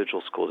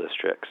individual school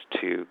districts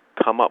to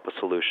come up with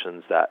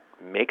solutions that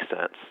make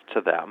sense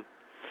to them,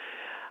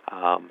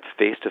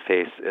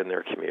 face-to-face in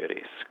their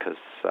communities? Because,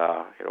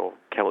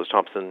 Kamloops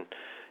Thompson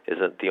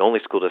isn't the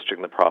only school district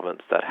in the province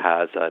that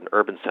has an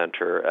urban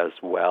center as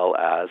well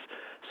as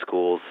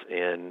schools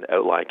in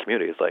outlying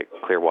communities like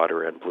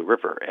Clearwater and Blue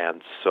River.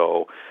 And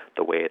so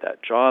the way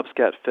that jobs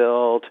get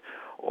filled,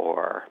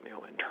 or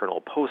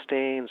internal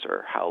postings,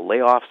 or how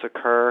layoffs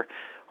occur,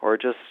 or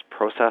just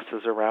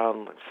processes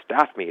around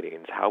staff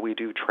meetings, how we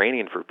do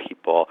training for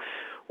people,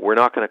 we're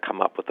not going to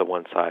come up with a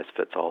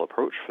one-size-fits-all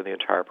approach for the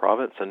entire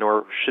province, and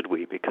nor should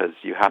we, because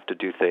you have to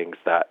do things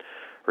that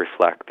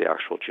reflect the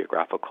actual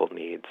geographical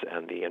needs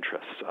and the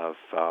interests of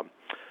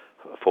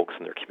folks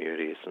in their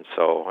communities. And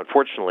so,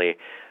 unfortunately,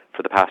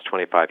 for the past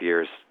 25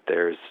 years,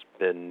 there's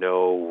been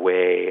no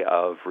way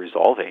of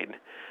resolving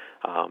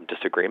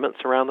disagreements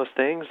around those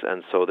things,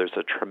 and so there's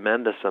a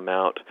tremendous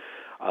amount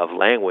of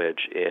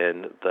language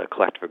in the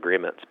collective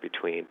agreements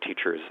between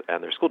teachers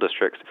and their school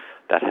districts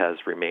that has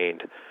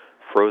remained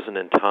frozen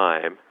in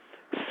time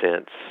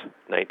since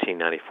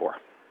 1994.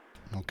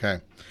 Okay.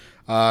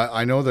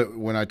 I know that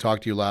when I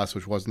talked to you last,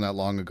 which wasn't that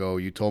long ago,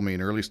 you told me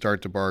an early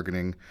start to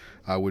bargaining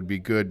would be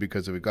good,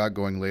 because if it got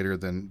going later,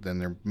 then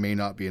there may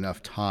not be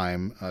enough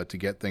time to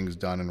get things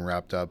done and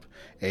wrapped up,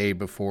 A,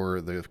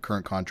 before the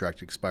current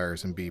contract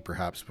expires, and B,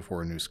 perhaps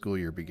before a new school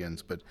year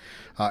begins. But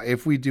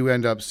if we do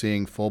end up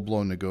seeing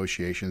full-blown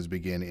negotiations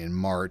begin in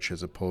March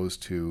as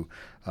opposed to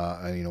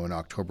in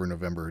October,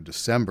 November, or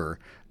December,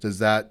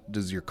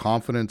 does your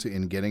confidence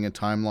in getting a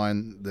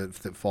timeline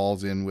that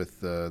falls in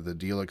with the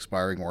deal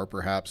expiring, or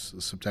perhaps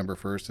September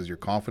 1st, does your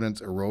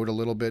confidence erode a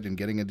little bit in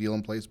getting a deal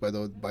in place by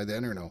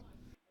then, or no?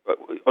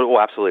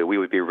 Well, absolutely. We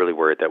would be really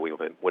worried that we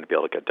wouldn't be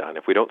able to get done.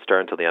 If we don't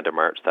start until the end of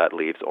March, that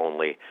leaves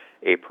only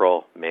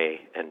April,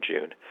 May, and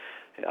June.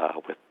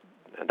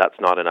 And that's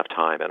not enough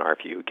time, in our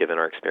view, given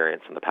our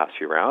experience in the past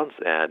few rounds,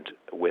 and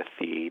with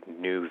the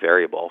new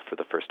variable for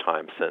the first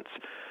time since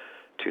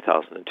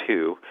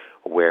 2002,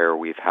 where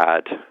we've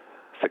had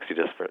 60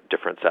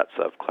 different sets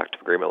of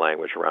collective agreement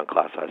language around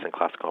class size and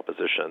class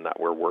composition that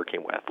we're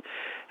working with.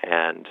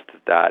 And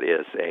that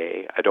is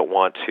I don't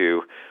want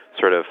to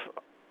sort of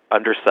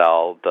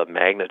undersell the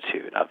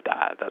magnitude of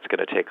that. That's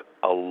going to take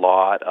a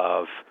lot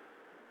of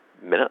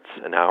minutes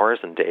and hours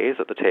and days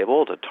at the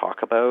table to talk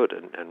about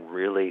and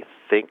really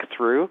think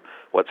through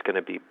what's going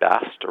to be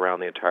best around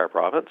the entire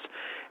province.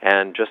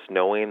 And just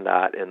knowing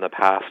that in the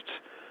past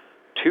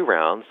two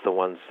rounds, the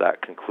ones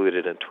that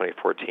concluded in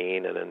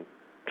 2014 and in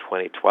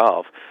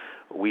 2012,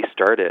 we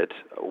started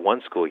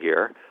one school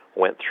year,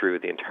 went through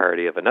the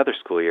entirety of another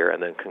school year,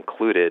 and then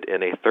concluded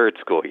in a third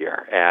school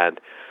year. And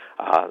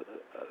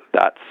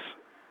that's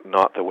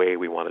not the way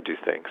we want to do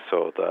things.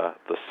 So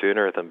the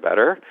sooner the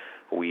better.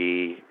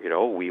 We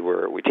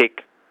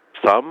take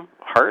some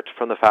heart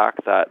from the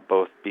fact that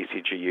both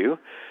BCGU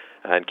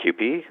and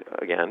CUPE,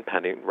 again,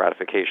 pending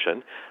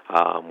ratification,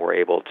 were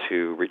able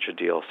to reach a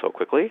deal so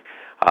quickly.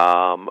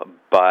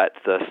 But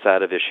the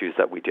set of issues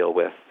that we deal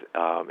with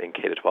in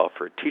K-12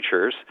 for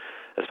teachers,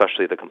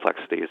 especially the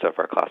complexities of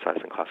our class size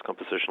and class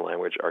composition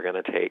language, are going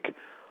to take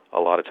a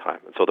lot of time.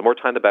 And so the more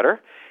time, the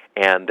better.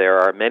 And there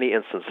are many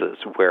instances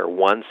where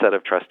one set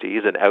of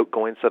trustees, an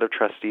outgoing set of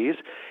trustees,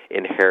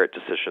 inherit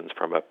decisions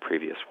from a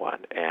previous one.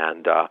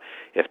 And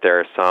if there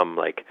are some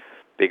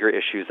bigger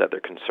issues that they're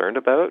concerned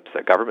about,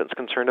 that government's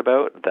concerned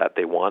about, that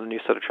they want a new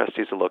set of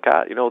trustees to look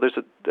at, there's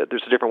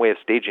a different way of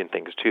staging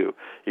things too.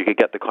 You could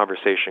get the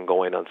conversation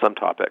going on some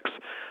topics,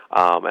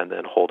 and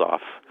then hold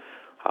off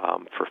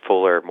for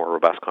fuller, more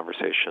robust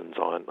conversations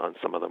on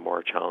some of the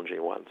more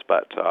challenging ones.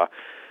 But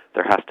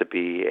there has to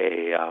be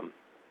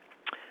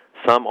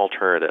some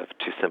alternative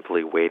to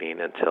simply waiting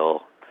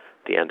until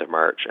the end of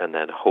March and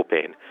then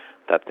hoping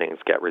that things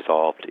get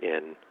resolved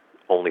in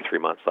only 3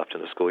 months left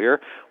in the school year,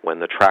 when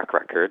the track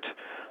record,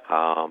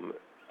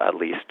 at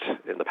least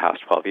in the past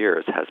 12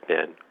 years, has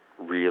been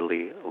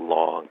really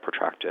long,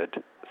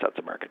 protracted sets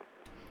of bargain.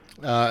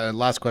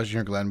 Last question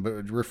here, Glenn,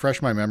 but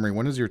refresh my memory.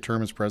 When does your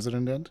term as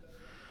president end?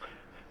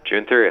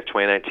 June 30th,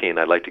 2019.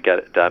 I'd like to get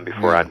it done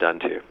before I'm done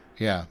too.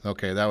 Yeah,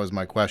 okay, that was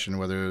my question,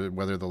 whether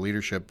the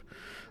leadership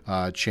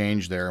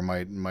change there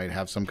might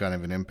have some kind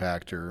of an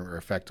impact or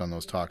effect on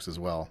those talks as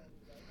well.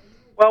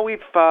 Well,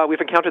 we've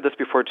encountered this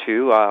before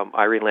too.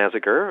 Irene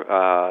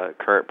Lanziger,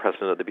 current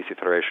president of the BC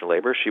Federation of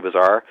Labour, she was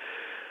our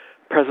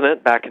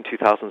president back in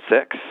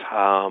 2006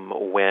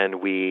 when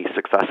we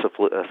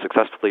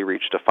successfully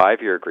reached a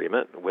 5-year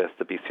agreement with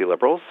the BC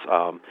Liberals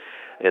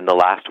in the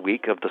last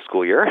week of the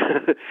school year,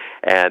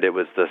 and it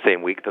was the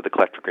same week that the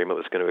collective agreement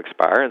was going to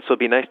expire. And so it'd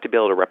be nice to be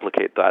able to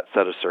replicate that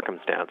set of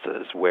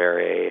circumstances where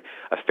a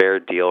fair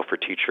deal for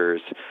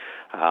teachers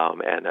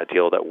and a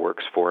deal that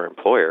works for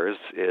employers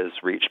is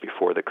reached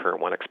before the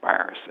current one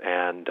expires.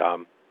 And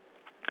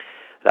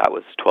that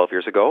was 12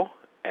 years ago.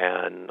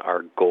 And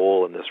our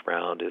goal in this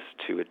round is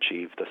to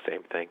achieve the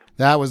same thing.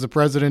 That was the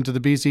president of the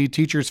BC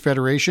Teachers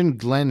Federation,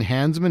 Glenn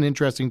Hansman.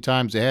 Interesting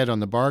times ahead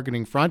on the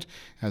bargaining front,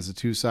 as the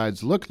two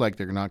sides look like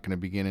they're not going to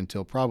begin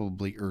until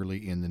probably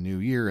early in the new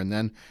year. And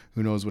then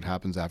who knows what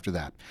happens after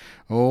that.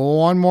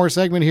 One more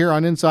segment here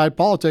on Inside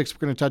Politics.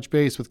 We're going to touch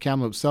base with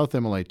Kamloops South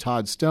MLA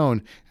Todd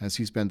Stone as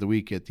he spent the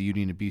week at the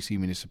Union of BC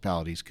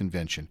Municipalities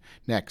Convention.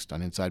 Next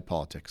on Inside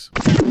Politics.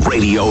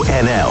 Radio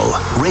NL,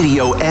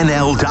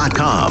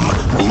 RadioNL.com.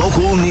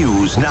 Local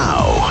news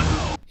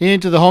now.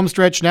 Into the home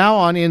stretch now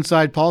on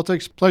Inside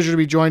Politics. Pleasure to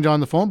be joined on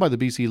the phone by the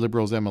BC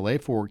Liberals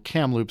MLA for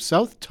Kamloops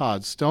South,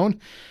 Todd Stone.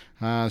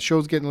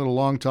 Show's getting a little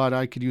long, Todd.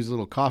 I could use a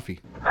little coffee.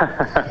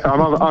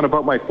 I'm on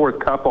about my 4th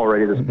cup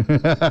already.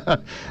 I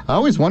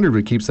always wondered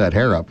what keeps that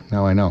hair up.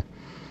 Now I know.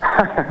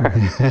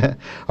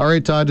 All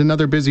right, Todd,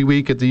 another busy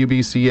week at the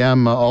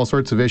UBCM. All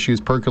sorts of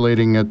issues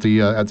percolating at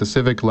the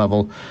civic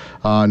level,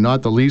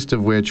 not the least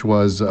of which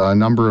was a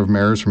number of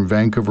mayors from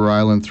Vancouver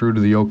Island through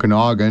to the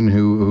Okanagan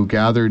who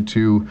gathered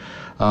to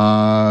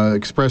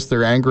express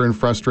their anger and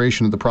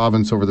frustration at the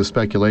province over the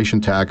speculation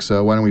tax.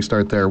 Why don't we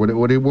start there?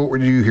 What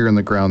did you hear on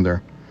the ground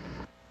there?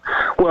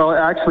 Well,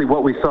 actually,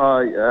 what we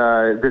saw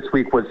this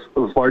week was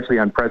largely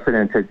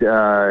unprecedented,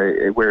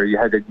 where you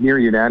had a near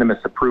unanimous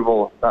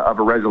approval of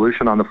a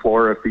resolution on the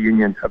floor of the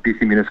Union of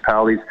BC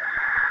Municipalities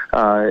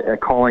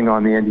calling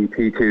on the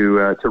NDP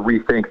to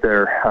rethink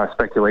their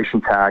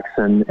speculation tax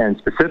and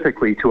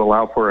specifically to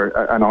allow for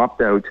an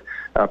opt-out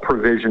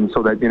provision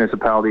so that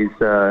municipalities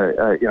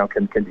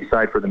can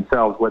decide for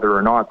themselves whether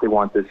or not they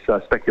want this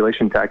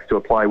speculation tax to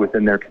apply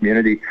within their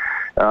community.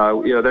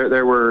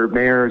 There were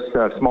mayors,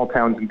 small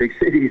towns and big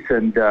cities,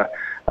 and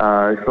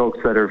folks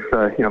that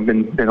have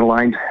been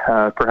aligned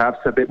perhaps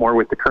a bit more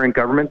with the current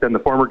government than the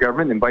former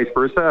government, and vice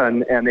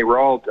versa, and they were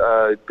all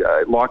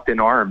locked in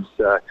arms,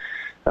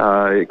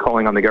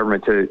 calling on the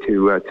government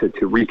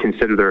to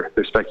reconsider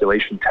their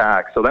speculation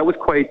tax. So that was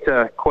quite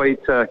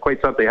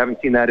something. I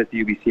haven't seen that at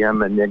the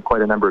UBCM in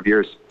quite a number of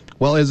years.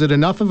 Well, is it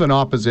enough of an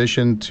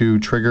opposition to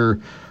trigger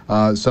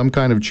some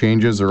kind of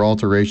changes or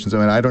alterations? I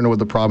mean, I don't know what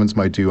the province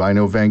might do. I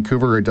know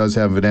Vancouver does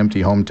have an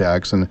empty home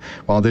tax, and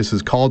while this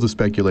is called a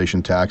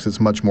speculation tax, it's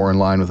much more in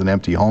line with an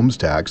empty homes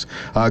tax.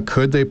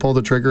 Could they pull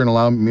the trigger and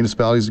allow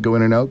municipalities to go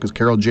in and out? Because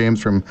Carol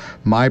James, from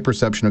my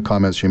perception of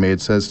comments she made,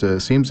 seems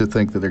to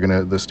think that they're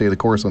going to stay the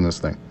course on this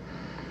thing.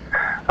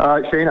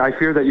 Shane, I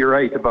fear that you're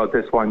right about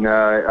this one.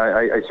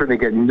 I certainly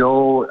get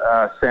no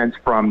sense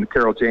from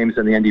Carol James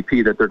and the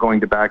NDP that they're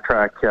going to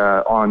backtrack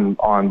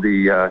on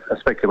the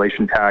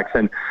speculation tax.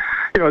 And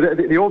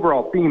the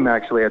overall theme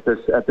actually at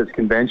this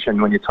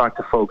convention, when you talk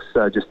to folks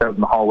just out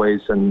in the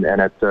hallways and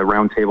at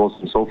round tables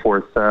and so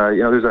forth,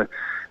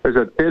 there's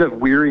a bit of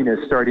weariness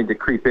starting to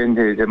creep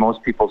into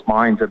most people's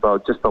minds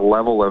about just the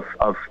level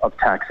of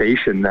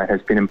taxation that has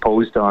been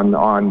imposed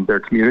on their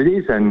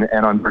communities and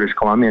on British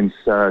Columbians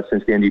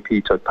since the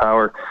NDP took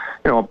power,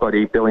 about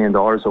 $8 billion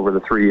over the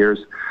 3 years.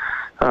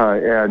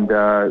 And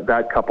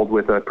that coupled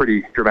with a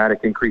pretty dramatic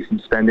increase in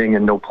spending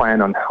and no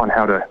plan on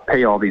how to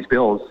pay all these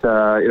bills,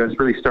 it's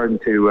really starting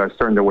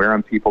to wear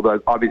on people.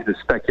 Obviously, the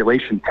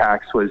speculation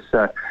tax was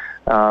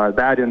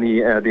that and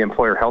the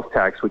employer health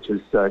tax, which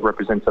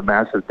represents a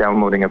massive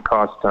downloading of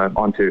costs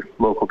onto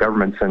local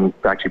governments and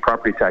actually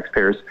property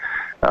taxpayers.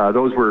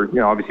 Those were,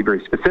 obviously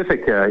very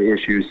specific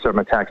issues from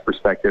a tax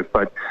perspective,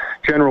 but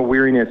general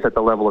weariness at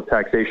the level of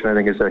taxation, I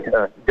think,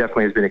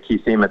 definitely has been a key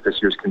theme at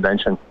this year's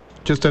convention.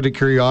 Just out of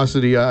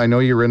curiosity, I know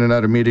you're in and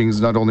out of meetings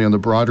not only on the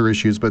broader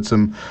issues, but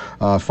some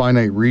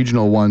finite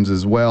regional ones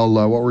as well.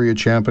 What were you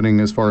championing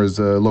as far as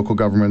local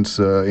governments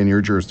in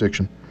your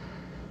jurisdiction?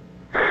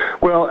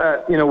 Well,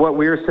 what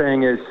we're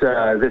saying is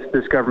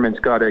this government's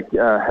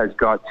has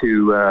got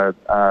to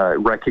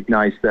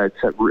recognize that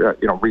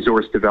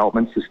resource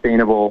development,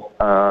 sustainable,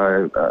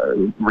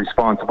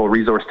 responsible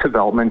resource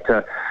development,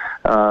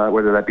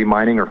 whether that be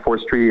mining or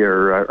forestry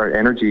or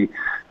energy,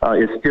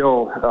 is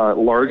still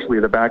largely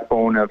the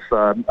backbone of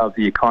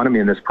the economy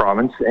in this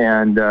province,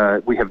 and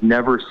we have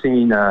never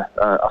seen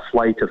a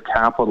flight of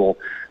capital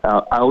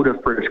out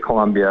of British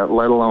Columbia,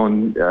 let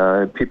alone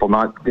people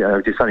not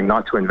deciding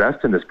not to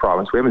invest in this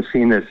province. We haven't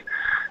seen this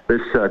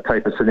this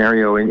type of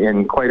scenario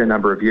in quite a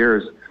number of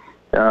years.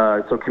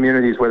 So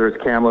communities, whether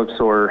it's Kamloops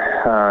or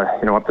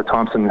up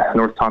to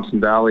North Thompson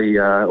Valley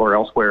or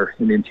elsewhere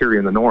in the interior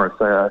and the north,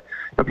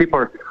 people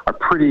are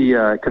pretty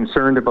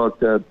concerned about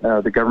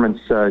the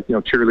government's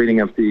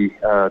cheerleading of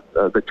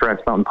the Trans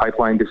Mountain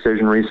Pipeline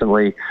decision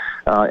recently,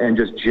 and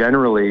just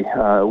generally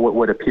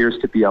what appears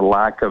to be a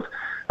lack of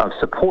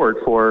support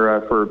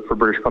for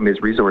British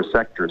Columbia's resource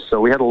sectors.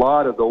 So we had a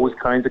lot of those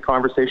kinds of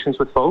conversations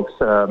with folks.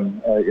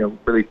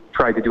 Really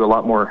tried to do a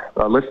lot more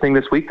listening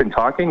this week than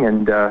talking,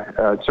 and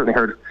certainly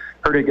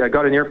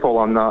got an earful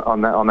on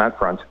that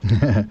front.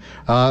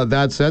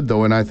 That said,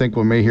 though, and I think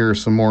we may hear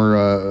some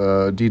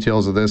more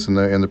details of this in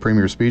the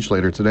Premier's speech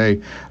later today.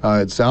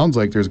 It sounds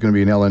like there's going to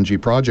be an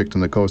LNG project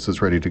on the coast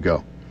that's ready to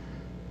go.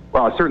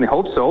 Well, I certainly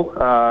hope so.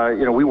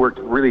 We worked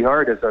really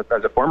hard as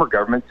a former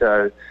government,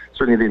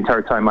 certainly the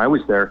entire time I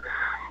was there,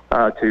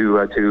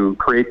 to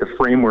create the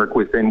framework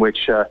within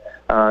which the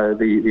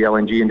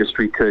LNG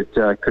industry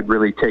could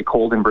really take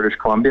hold in British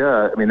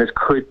Columbia. I mean, this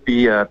could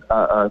be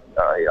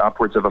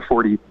upwards of a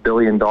 $40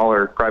 billion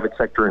private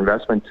sector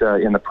investment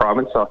in the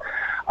province. So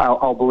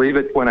I'll believe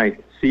it when I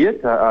see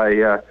it.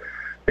 I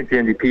think the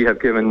NDP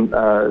have given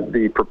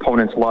the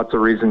proponents lots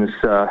of reasons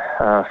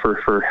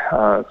for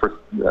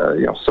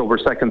sober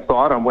second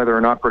thought on whether or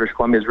not British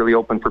Columbia is really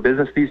open for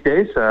business these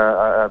days.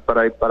 But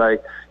I,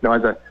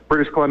 as a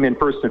British Columbian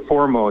first and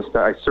foremost,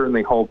 I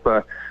certainly hope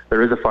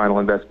there is a final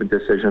investment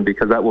decision,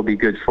 because that will be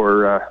good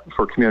for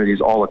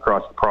communities all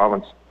across the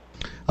province.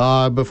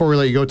 Before we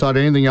let you go, Todd,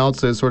 anything else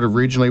that's sort of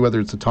regionally,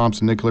 whether it's the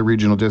Thompson-Nicola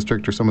Regional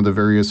District or some of the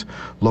various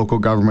local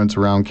governments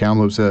around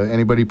Kamloops,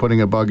 anybody putting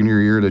a bug in your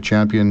ear to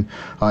champion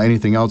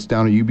anything else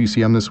down at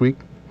UBCM this week?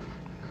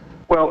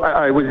 Well,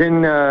 I was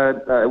in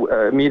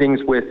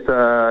meetings with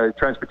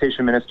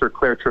Transportation Minister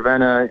Claire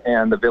Trevena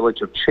and the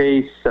Village of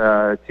Chase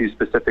to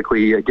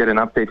specifically get an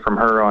update from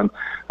her on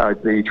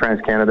the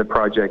Trans-Canada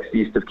projects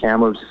east of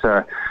Kamloops.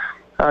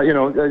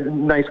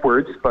 Nice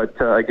words, but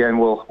again,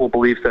 we'll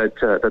believe that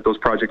those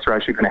projects are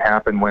actually going to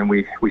happen when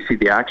we see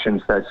the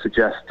actions that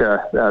suggest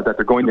that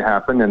they're going to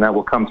happen, and that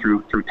will come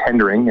through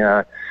tendering.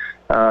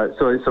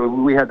 So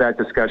we had that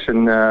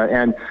discussion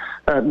and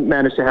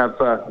managed to have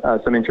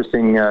some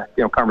interesting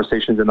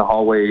conversations in the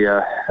hallway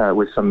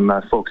with some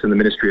folks in the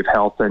Ministry of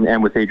Health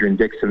and with Adrian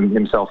Dixon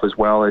himself as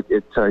well.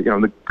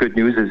 The good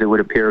news is it would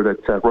appear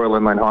that Royal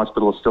Inland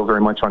Hospital is still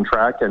very much on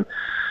track, and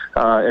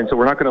so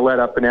we're not going to let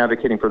up in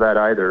advocating for that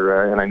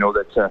either. And I know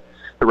that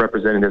the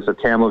representatives of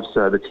Kamloops,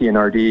 the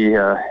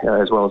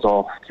TNRD, as well as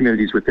all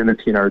communities within the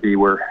TNRD,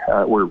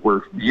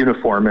 were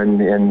uniform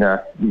in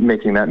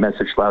making that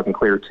message loud and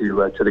clear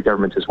to the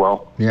government as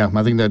well. Yeah,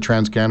 I think that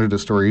Trans-Canada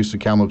story east of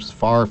Kamloops is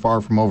far,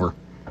 far from over.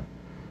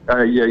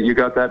 Yeah, you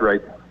got that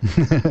right.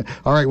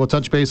 All right, we'll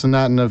touch base on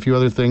that and a few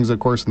other things, of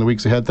course, in the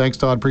weeks ahead. Thanks,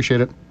 Todd. Appreciate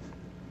it.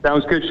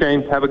 Sounds good,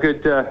 Shane. Have a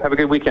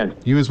good weekend.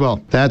 You as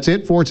well. That's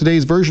it for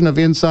today's version of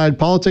Inside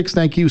Politics.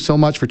 Thank you so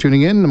much for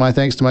tuning in. My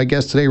thanks to my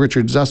guests today,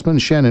 Richard Zussman,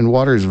 Shannon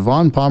Waters,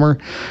 Vaughn Palmer,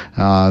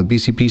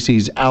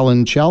 BCPC's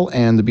Alan Chell,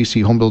 and the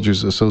BC Home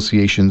Builders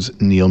Association's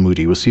Neil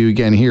Moody. We'll see you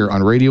again here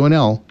on Radio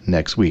NL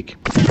next week.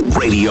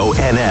 Radio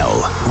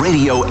NL,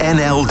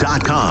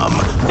 RadioNL.com.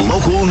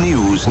 Local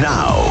news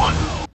now.